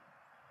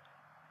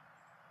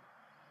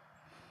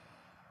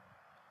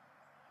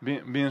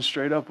 Being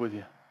straight up with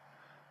you.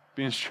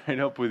 Being straight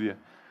up with you.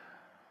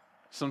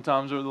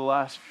 Sometimes over the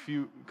last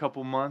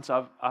couple months,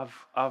 I've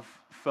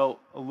felt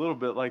a little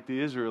bit like the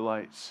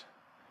Israelites.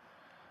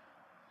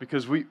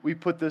 Because we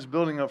put this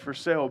building up for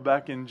sale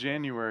back in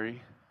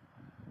January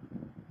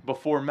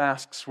before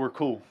masks were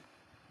cool.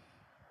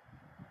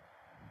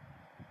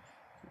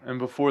 And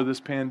before this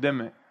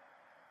pandemic.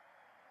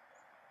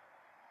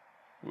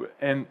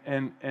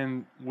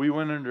 And we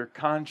went under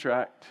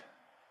contract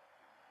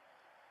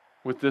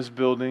with this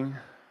building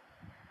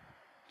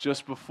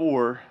just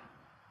before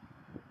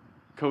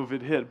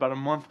COVID hit, about a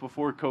month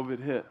before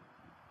COVID hit.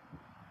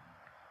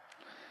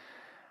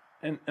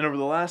 And over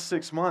the last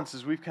 6 months,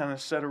 as we've kind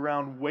of sat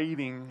around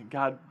waiting,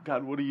 God,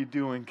 what are you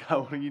doing?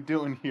 God, what are you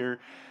doing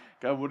here?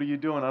 God, what are you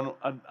doing?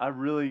 I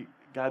really,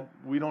 God,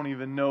 we don't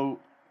even know,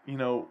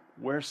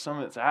 where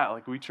Summit's at.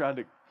 Like, we tried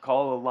to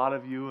call a lot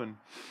of you and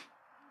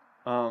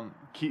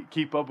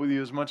keep up with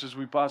you as much as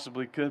we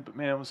possibly could, but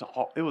man,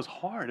 it was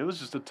hard. It was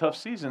just a tough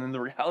season, and the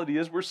reality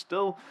is we're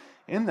still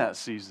in that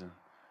season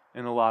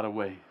in a lot of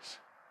ways,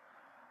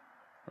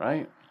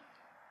 right?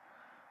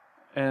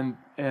 And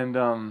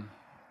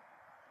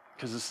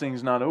because this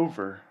thing's not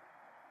over.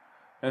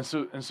 And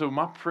so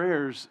my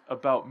prayers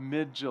about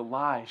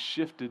mid-July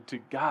shifted to,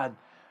 God,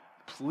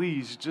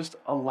 please just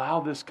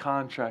allow this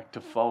contract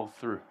to fall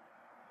through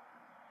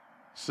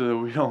so that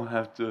we don't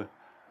have to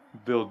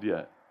build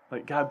yet.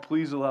 Like, God,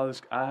 please allow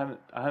this. I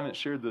haven't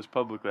shared this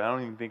publicly. I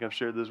don't even think I've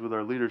shared this with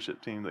our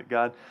leadership team. That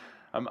God,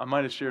 I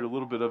might have shared a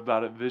little bit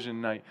about it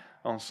Vision Night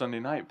on Sunday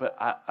night, but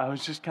I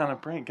was just kind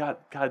of praying, God,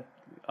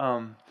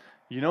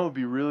 it'd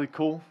be really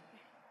cool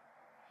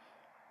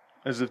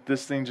as if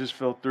this thing just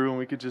fell through and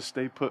we could just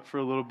stay put for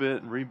a little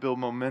bit and rebuild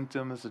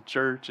momentum as a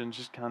church and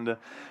just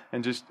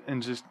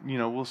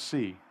we'll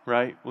see,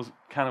 right? We'll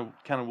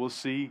we'll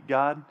see,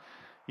 God,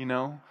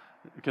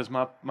 because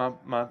my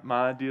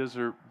ideas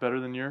are better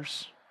than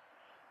yours,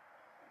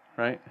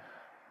 right?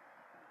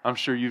 I'm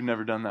sure you've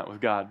never done that with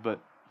God,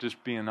 but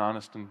just being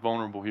honest and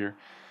vulnerable here.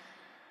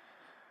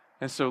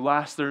 And so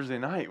last Thursday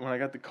night when I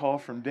got the call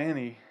from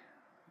Danny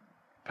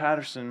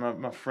Patterson,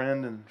 my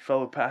friend and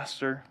fellow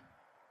pastor,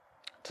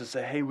 to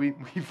say, hey, we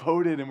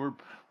voted and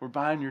we're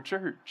buying your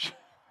church.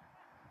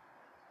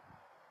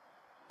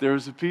 There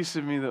was a piece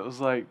of me that was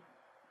like,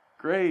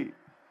 great.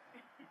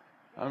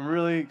 I'm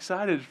really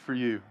excited for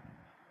you.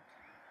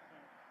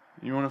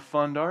 You want to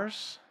fund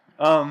ours?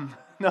 No,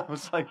 it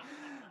was like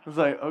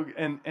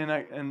okay,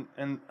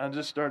 and I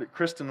just started.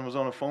 Kristen was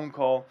on a phone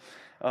call.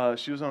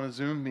 She was on a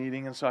Zoom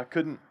meeting, and so I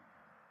couldn't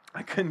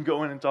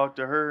go in and talk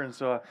to her, and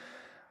so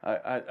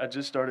I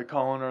just started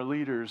calling our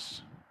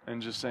leaders and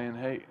just saying,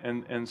 hey,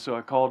 and so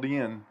I called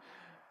Ian,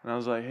 and I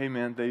was like, hey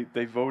man,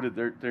 they voted,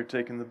 they're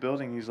taking the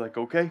building. He's like,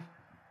 okay,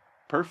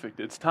 perfect,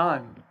 it's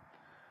time.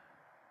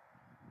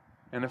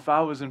 And if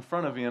I was in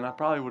front of Ian, I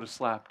probably would have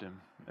slapped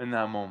him in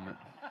that moment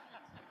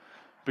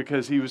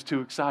because he was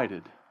too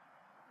excited,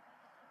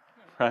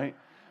 right?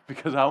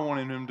 Because I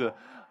wanted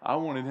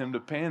him to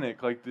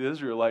panic like the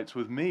Israelites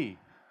with me,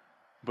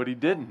 but he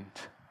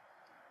didn't.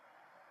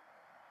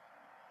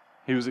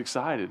 He was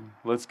excited.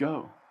 Let's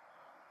go.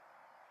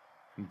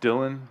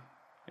 Dylan,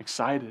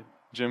 excited.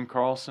 Jim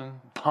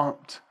Carlson,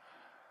 pumped.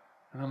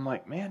 And I'm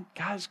like, man,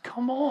 guys,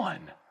 come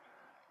on.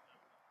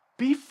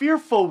 Be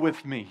fearful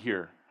with me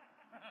here.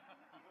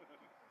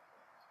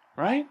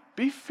 Right?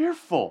 Be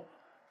fearful.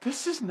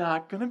 This is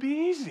not going to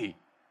be easy.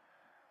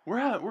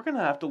 We're going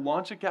to have to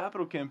launch a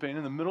capital campaign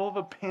in the middle of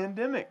a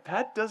pandemic.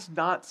 That does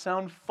not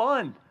sound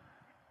fun.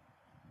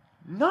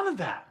 None of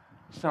that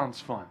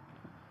sounds fun.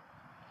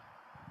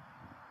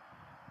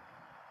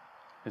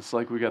 It's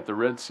like we got the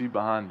Red Sea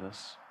behind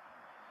us.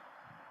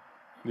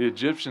 The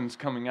Egyptians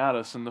coming at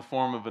us in the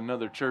form of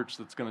another church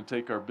that's going to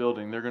take our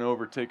building. They're going to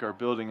overtake our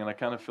building, and I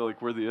kind of feel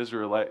like we're the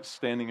Israelites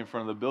standing in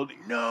front of the building.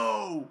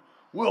 No,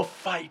 we'll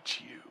fight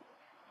you.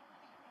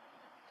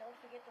 Don't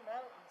forget the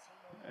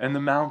mountains. And the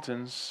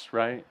mountains,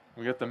 right?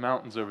 We got the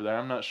mountains over there.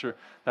 I'm not sure.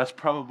 That's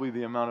probably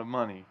the amount of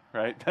money,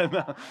 right?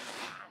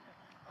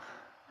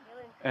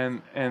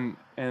 and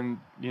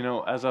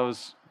as I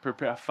was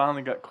prepared, I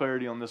finally got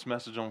clarity on this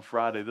message on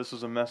Friday. This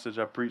was a message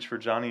I preached for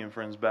Johnny and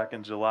Friends back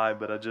in July,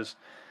 but I just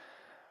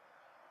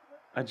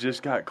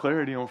got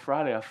clarity on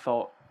Friday. I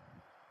thought,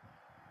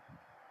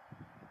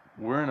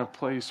 we're in a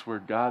place where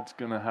God's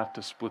going to have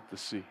to split the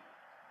sea.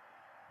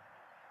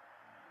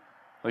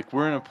 Like,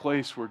 we're in a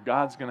place where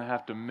God's going to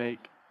have to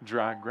make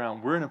dry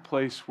ground. We're in a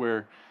place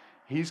where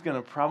He's going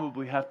to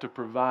probably have to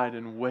provide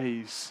in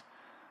ways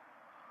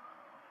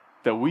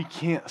that we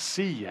can't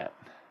see yet,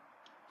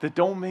 that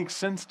don't make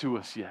sense to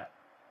us yet.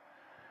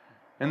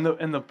 And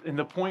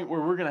the point where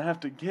we're going to have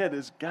to get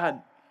is,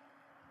 God,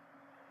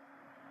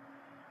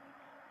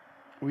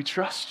 we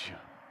trust you.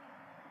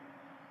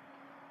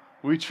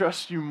 We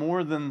trust you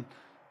more than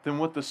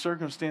what the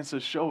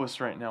circumstances show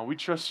us right now. We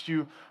trust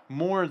you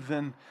more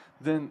than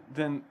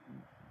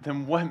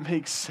what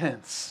makes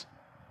sense.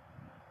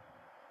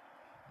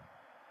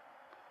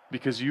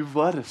 Because you've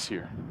led us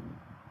here.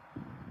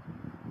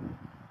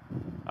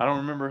 I don't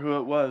remember who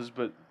it was,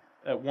 but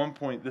at one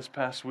point this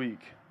past week,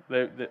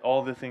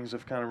 all the things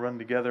have kind of run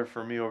together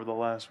for me over the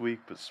last week.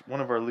 But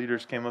one of our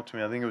leaders came up to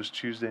me, I think it was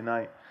Tuesday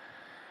night,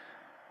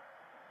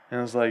 and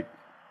it was like,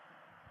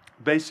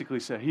 basically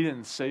said, he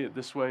didn't say it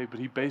this way, but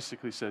he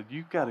basically said,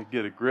 you got to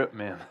get a grip,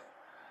 man.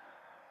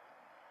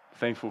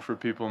 Thankful for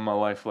people in my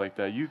life like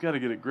that. You got to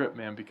get a grip,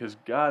 man, because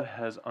God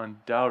has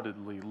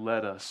undoubtedly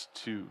led us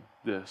to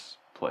this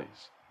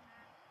place.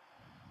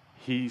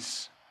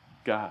 He's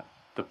got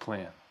the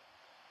plan.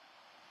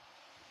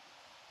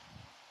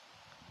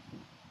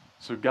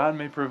 So God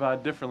may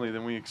provide differently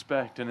than we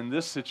expect. And in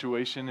this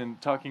situation,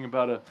 and talking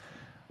about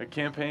a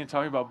campaign,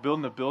 talking about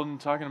building a building,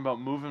 talking about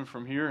moving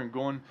from here and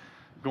going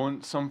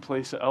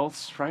someplace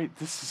else, right?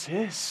 This is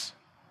His.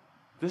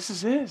 This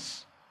is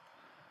His.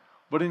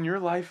 But in your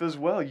life as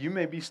well, you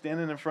may be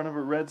standing in front of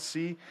a Red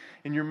Sea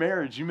in your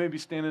marriage. You may be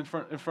standing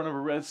in front of a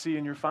Red Sea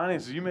in your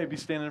finances. You may be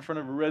standing in front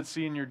of a Red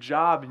Sea in your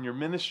job, in your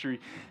ministry.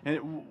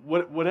 And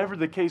whatever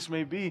the case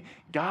may be,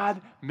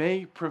 God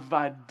may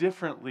provide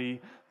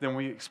differently than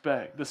we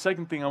expect. The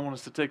second thing I want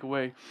us to take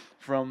away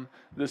from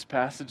this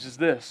passage is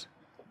this.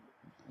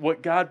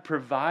 What God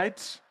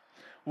provides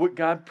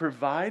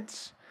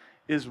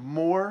is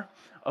more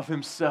of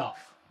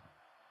Himself.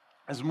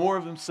 As more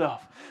of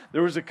Himself.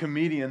 There was a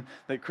comedian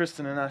that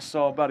Kristen and I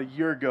saw about a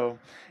year ago,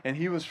 and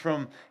he was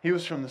from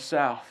the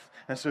South,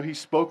 and so he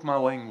spoke my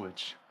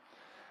language.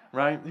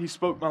 Right? He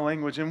spoke my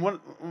language. And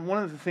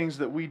one of the things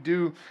that we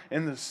do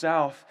in the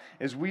South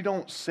is we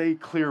don't say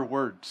clear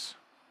words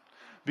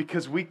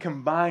because we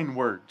combine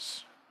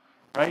words.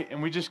 Right?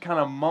 And we just kind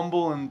of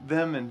mumble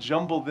them and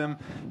jumble them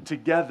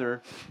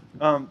together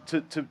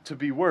to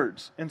be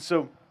words. And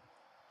so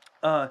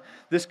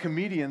this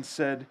comedian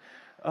said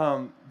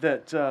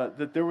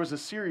that there was a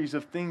series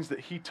of things that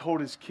he told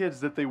his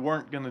kids that they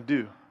weren't going to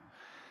do.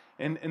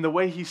 And the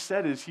way he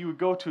said it is he would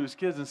go to his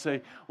kids and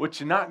say, what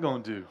you not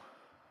going to do?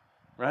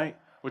 Right?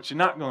 What you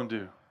not going to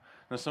do?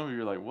 Now some of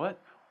you are like, what?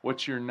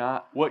 What you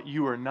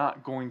are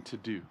not going to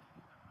do.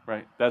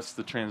 Right? That's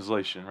the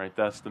translation, right?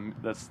 That's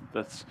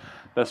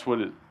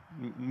what it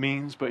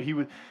means. But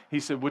he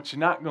said, what you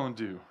not going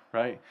to do,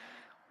 right?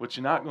 What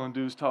you're not going to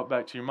do is talk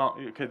back to your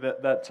mom. Okay,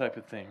 that type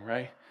of thing,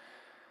 right?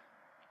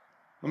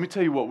 Let me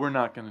tell you what we're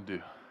not going to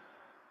do.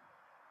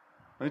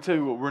 Let me tell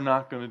you what we're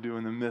not going to do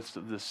in the midst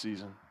of this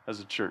season as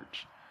a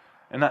church.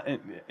 And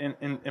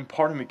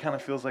part of me kind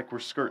of feels like we're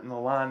skirting the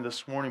line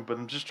this morning, but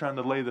I'm just trying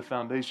to lay the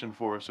foundation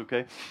for us,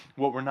 okay?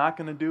 What we're not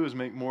going to do is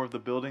make more of the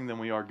building than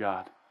we are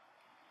God.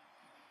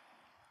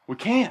 We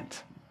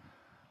can't.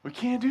 We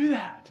can't do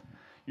that.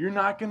 You're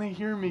not going to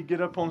hear me get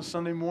up on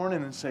Sunday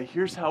morning and say,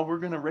 here's how we're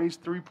going to raise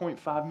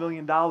 $3.5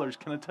 million.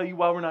 Can I tell you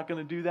why we're not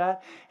going to do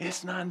that?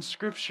 It's not in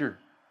Scripture.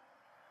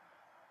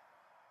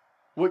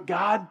 What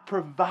God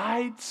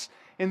provides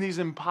in these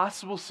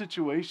impossible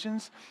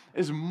situations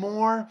is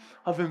more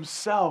of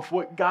Himself.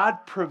 What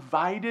God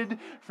provided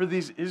for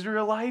these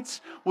Israelites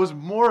was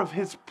more of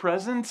His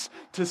presence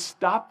to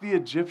stop the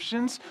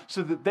Egyptians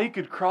so that they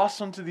could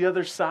cross onto the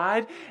other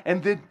side,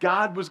 and then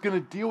God was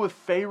going to deal with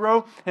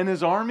Pharaoh and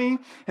his army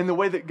in the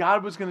way that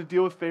God was going to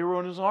deal with Pharaoh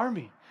and his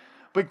army.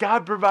 But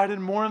God provided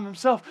more of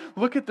Himself.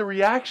 Look at the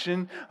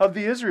reaction of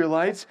the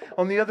Israelites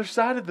on the other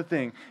side of the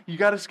thing. You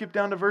got to skip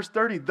down to verse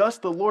 30. Thus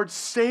the Lord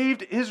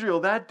saved Israel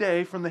that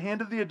day from the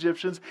hand of the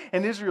Egyptians,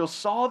 and Israel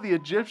saw the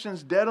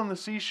Egyptians dead on the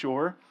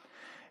seashore.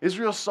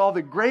 Israel saw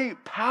the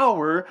great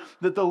power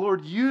that the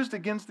Lord used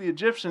against the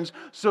Egyptians.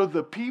 So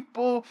the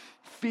people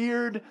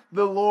feared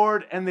the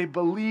Lord, and they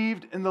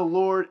believed in the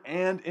Lord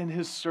and in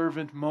His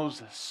servant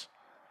Moses.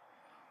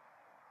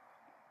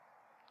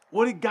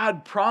 What did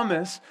God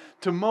promise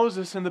to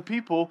Moses and the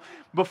people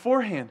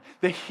beforehand?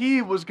 That He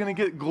was going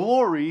to get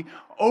glory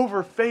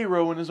over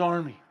Pharaoh and his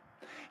army.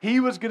 He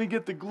was going to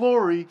get the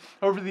glory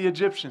over the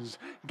Egyptians.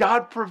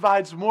 God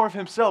provides more of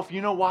Himself.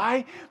 You know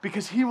why?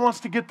 Because He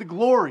wants to get the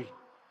glory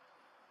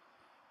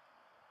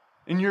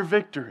in your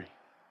victory.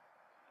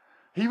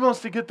 He wants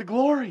to get the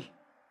glory.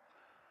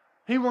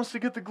 He wants to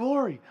get the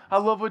glory. I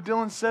love what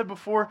Dylan said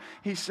before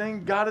he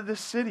sang God of this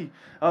city.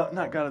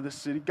 Not God of this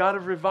city, God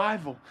of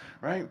revival,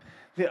 right?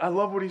 I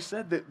love what he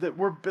said, that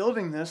we're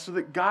building this so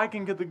that God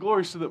can get the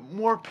glory, so that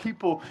more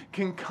people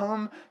can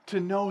come to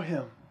know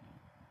Him.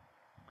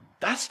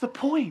 That's the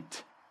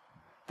point.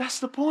 That's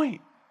the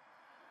point.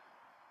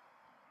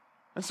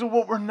 And so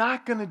what we're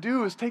not going to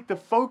do is take the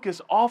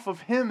focus off of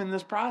Him in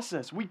this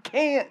process. We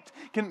can't.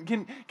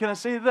 Can I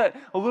say that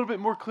a little bit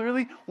more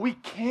clearly? We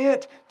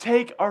can't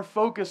take our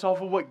focus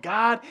off of what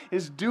God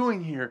is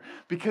doing here,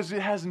 because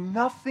it has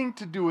nothing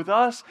to do with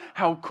us,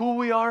 how cool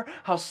we are,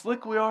 how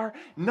slick we are.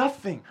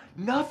 Nothing.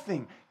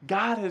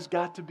 God has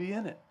got to be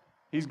in it.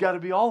 He's got to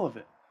be all of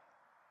it.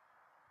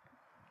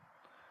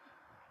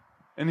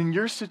 And in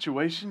your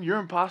situation, your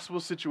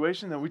impossible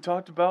situation that we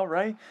talked about,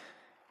 right?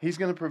 He's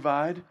going to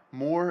provide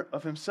more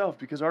of Himself,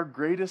 because our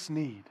greatest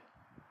need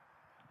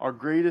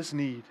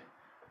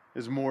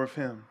is more of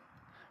Him.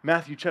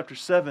 Matthew chapter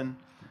 7,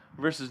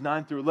 verses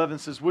 9 through 11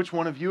 says, "Which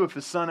one of you, if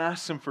his son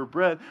asks him for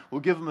bread,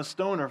 will give him a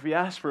stone? Or if he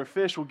asks for a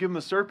fish, will give him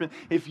a serpent?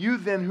 If you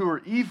then, who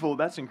are evil,"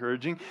 that's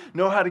encouraging,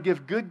 "know how to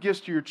give good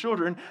gifts to your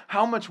children,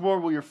 how much more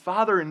will your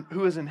Father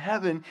who is in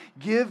heaven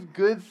give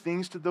good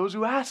things to those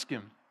who ask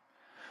Him?"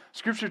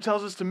 Scripture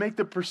tells us to make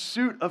the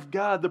pursuit of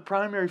God the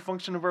primary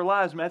function of our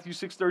lives. Matthew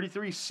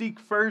 6:33,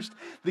 "Seek first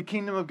the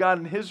kingdom of God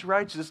and His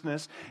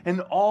righteousness, and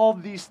all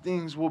these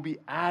things will be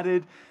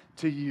added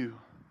to you."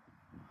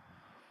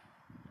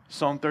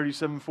 Psalm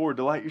 37:4,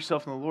 "Delight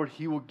yourself in the Lord.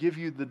 He will give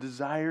you the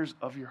desires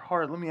of your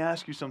heart." Let me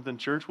ask you something,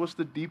 church. What's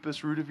the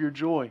deepest root of your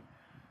joy?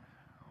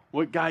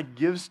 What God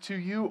gives to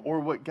you, or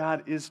what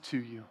God is to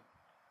you?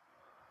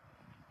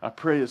 I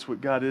pray it's what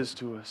God is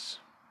to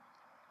us.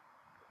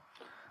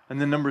 And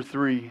then number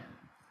 3,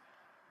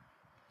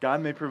 God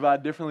may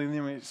provide differently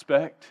than we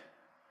expect.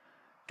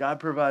 God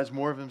provides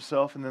more of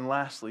Himself. And then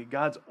lastly,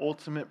 God's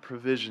ultimate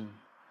provision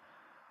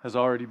has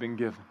already been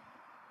given.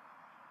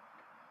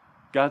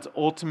 God's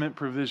ultimate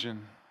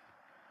provision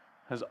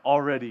has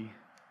already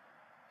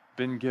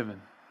been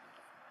given.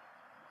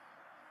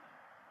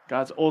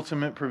 God's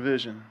ultimate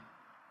provision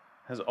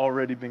has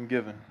already been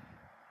given.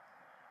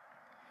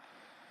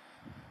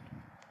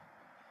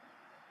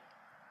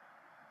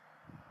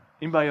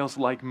 Anybody else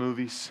like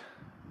movies?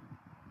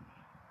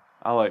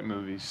 I like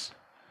movies.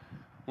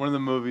 One of the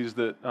movies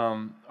that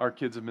our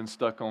kids have been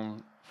stuck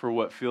on for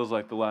what feels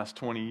like the last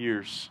 20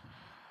 years,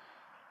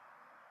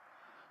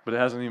 but it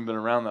hasn't even been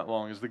around that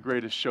long, is The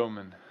Greatest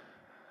Showman.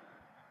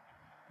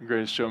 The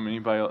Greatest Showman.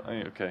 Anybody else?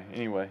 Okay,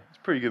 anyway, it's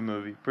a pretty good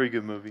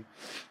movie.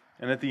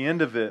 And at the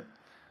end of it,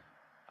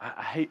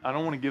 I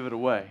don't want to give it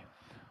away,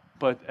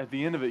 but at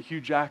the end of it, Hugh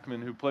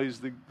Jackman, who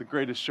plays the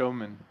Greatest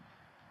Showman,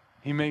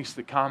 he makes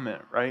the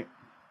comment, right,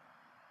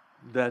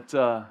 that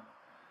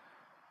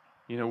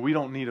we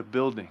don't need a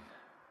building.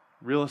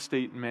 Real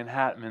estate in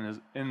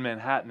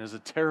Manhattan is a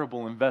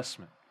terrible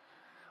investment.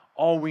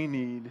 All we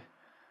need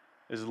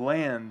is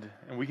land,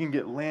 and we can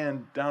get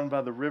land down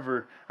by the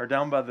river, or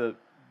down by the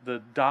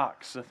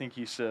docks, I think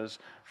he says,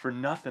 for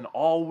nothing.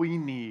 All we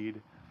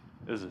need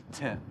is a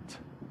tent.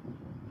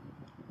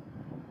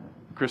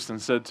 Kristen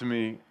said to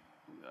me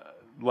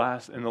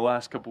in the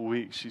last couple of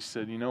weeks, she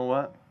said, "You know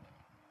what?"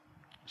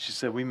 She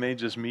said, "We may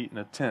just meet in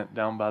a tent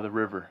down by the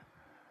river."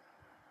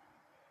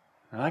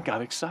 And I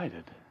got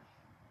excited.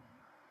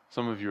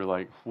 Some of you are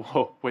like,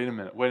 "Whoa, wait a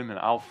minute.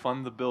 I'll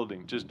fund the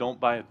building. Just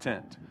don't buy a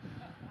tent."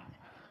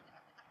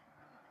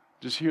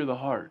 Just hear the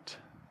heart.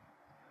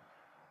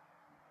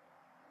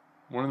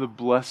 One of the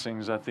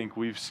blessings I think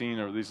we've seen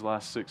over these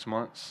last 6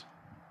 months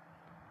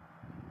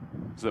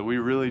is that we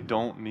really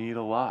don't need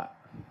a lot.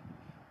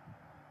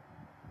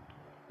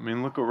 I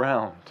mean, look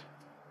around.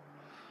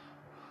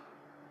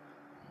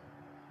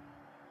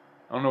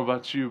 I don't know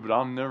about you, but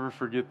I'll never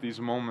forget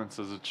these moments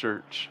as a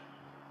church.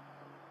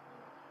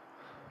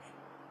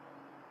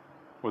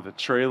 With a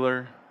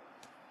trailer,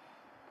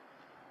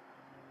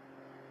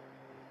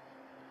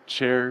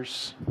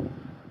 chairs.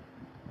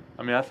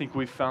 I mean, I think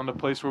we found a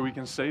place where we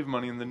can save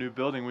money in the new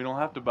building. We don't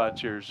have to buy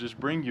chairs. Just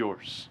bring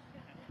yours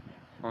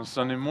on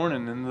Sunday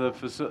morning in the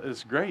facility.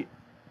 It's great.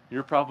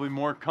 You're probably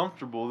more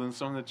comfortable than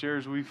some of the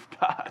chairs we've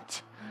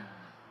got.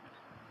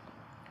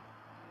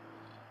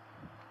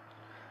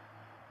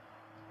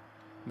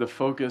 The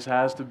focus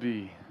has to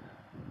be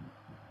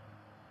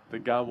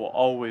that God will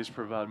always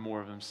provide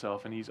more of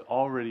Himself, and He's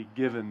already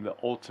given the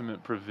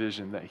ultimate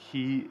provision, that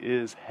He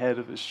is head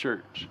of His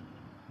church.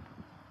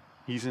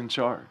 He's in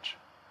charge.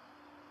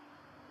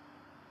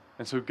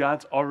 And so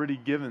God's already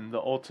given the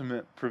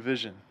ultimate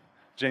provision.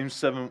 James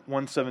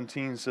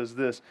 1:17 says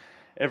this,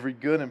 "Every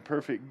good and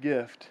perfect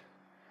gift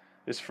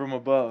is from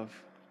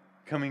above,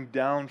 coming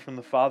down from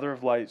the Father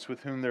of lights,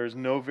 with whom there is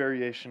no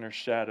variation or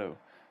shadow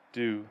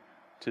due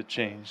to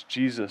change."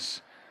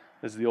 Jesus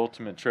is the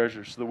ultimate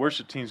treasure. So the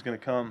worship team's going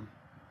to come,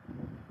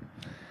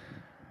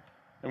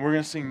 and we're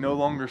going to sing "No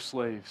Longer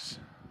Slaves,"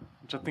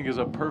 which I think is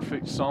a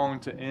perfect song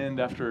to end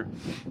after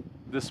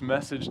this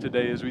message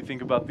today as we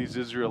think about these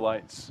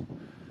Israelites.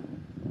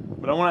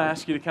 But I want to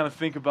ask you to kind of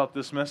think about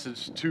this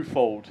message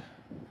twofold.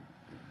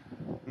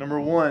 Number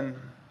one,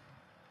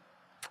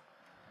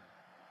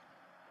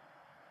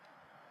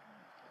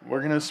 we're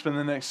going to spend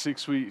the next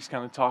 6 weeks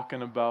kind of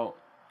talking about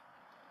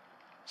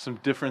some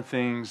different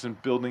things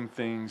and building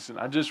things. And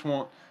I just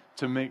want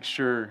to make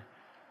sure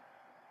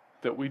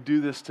that we do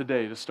this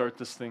today to start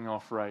this thing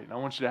off right. And I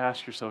want you to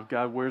ask yourself,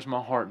 God, where's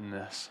my heart in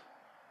this?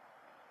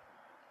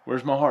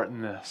 Where's my heart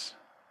in this?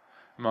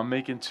 Am I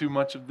making too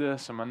much of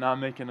this? Am I not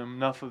making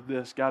enough of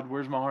this? God,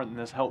 where's my heart in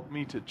this? Help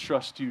me to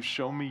trust you.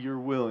 Show me your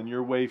will and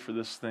your way for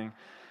this thing.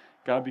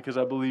 God, because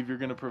I believe you're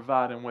going to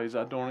provide in ways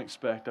I don't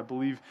expect. I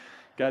believe,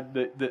 God,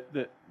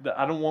 that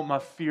I don't want my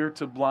fear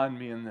to blind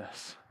me in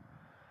this.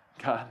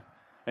 God,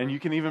 and you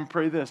can even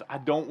pray this. I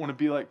don't want to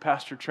be like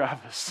Pastor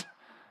Travis.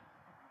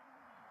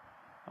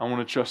 I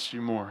want to trust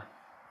you more.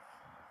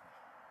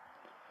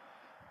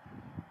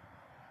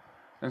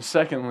 And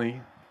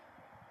secondly,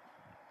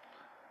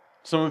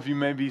 some of you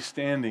may be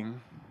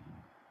standing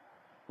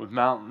with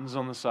mountains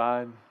on the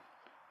side,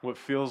 what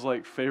feels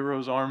like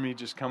Pharaoh's army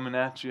just coming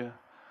at you,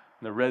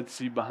 the Red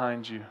Sea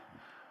behind you,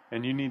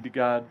 and you need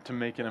God to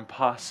make an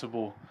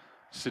impossible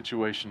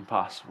situation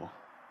possible.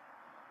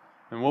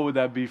 And what would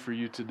that be for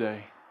you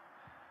today?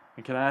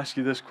 And can I ask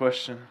you this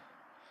question?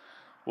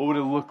 What would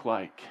it look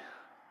like?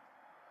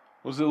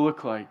 What does it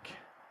look like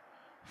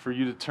for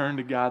you to turn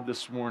to God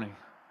this morning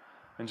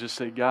and just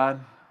say,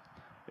 God,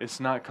 it's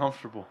not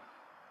comfortable.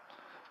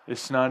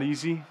 It's not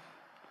easy.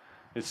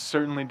 It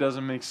certainly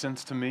doesn't make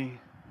sense to me,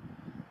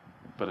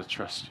 but I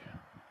trust you.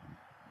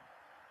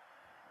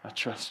 I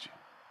trust you.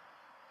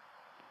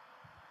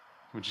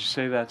 Would you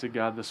say that to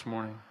God this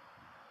morning?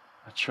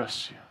 I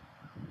trust you.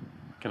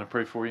 Can I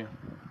pray for you?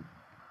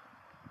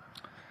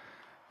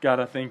 God,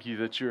 I thank you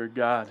that you're a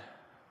God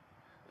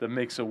that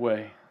makes a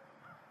way.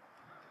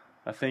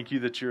 I thank you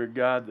that you're a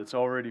God that's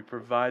already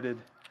provided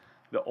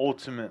the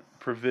ultimate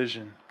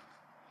provision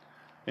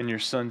in your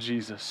Son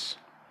Jesus.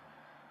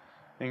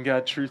 And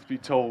God, truth be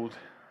told,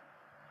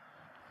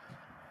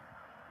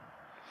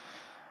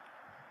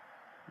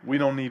 we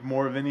don't need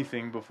more of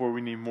anything before we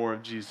need more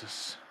of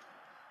Jesus.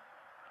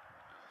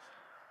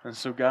 And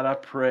so God, I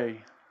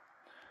pray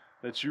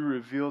that you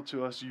reveal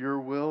to us your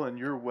will and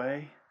your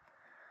way.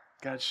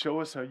 God, show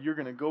us how you're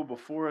going to go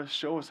before us.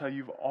 Show us how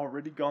you've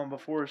already gone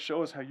before us.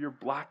 Show us how you're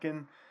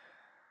blocking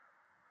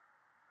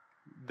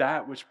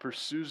that which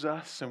pursues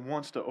us and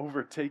wants to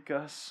overtake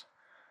us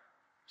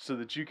so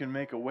that you can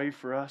make a way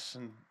for us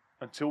and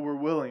until we're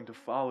willing to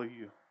follow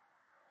you.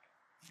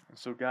 And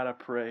so God, I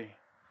pray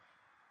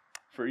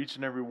for each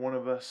and every one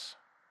of us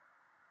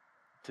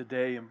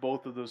today in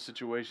both of those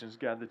situations,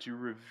 God, that you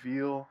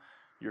reveal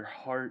your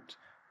heart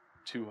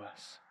to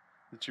us,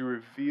 that you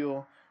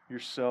reveal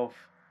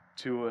yourself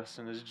to us.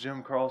 And as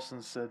Jim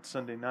Carlson said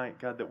Sunday night,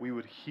 God, that we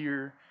would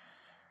hear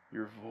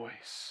your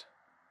voice.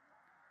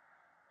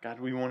 God,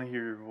 we want to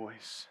hear your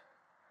voice.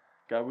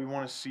 God, we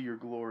want to see your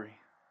glory.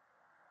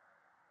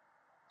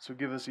 So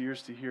give us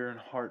ears to hear and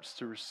hearts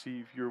to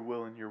receive your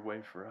will and your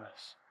way for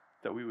us,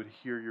 that we would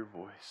hear your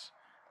voice.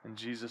 In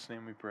Jesus'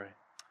 name we pray.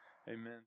 Amen.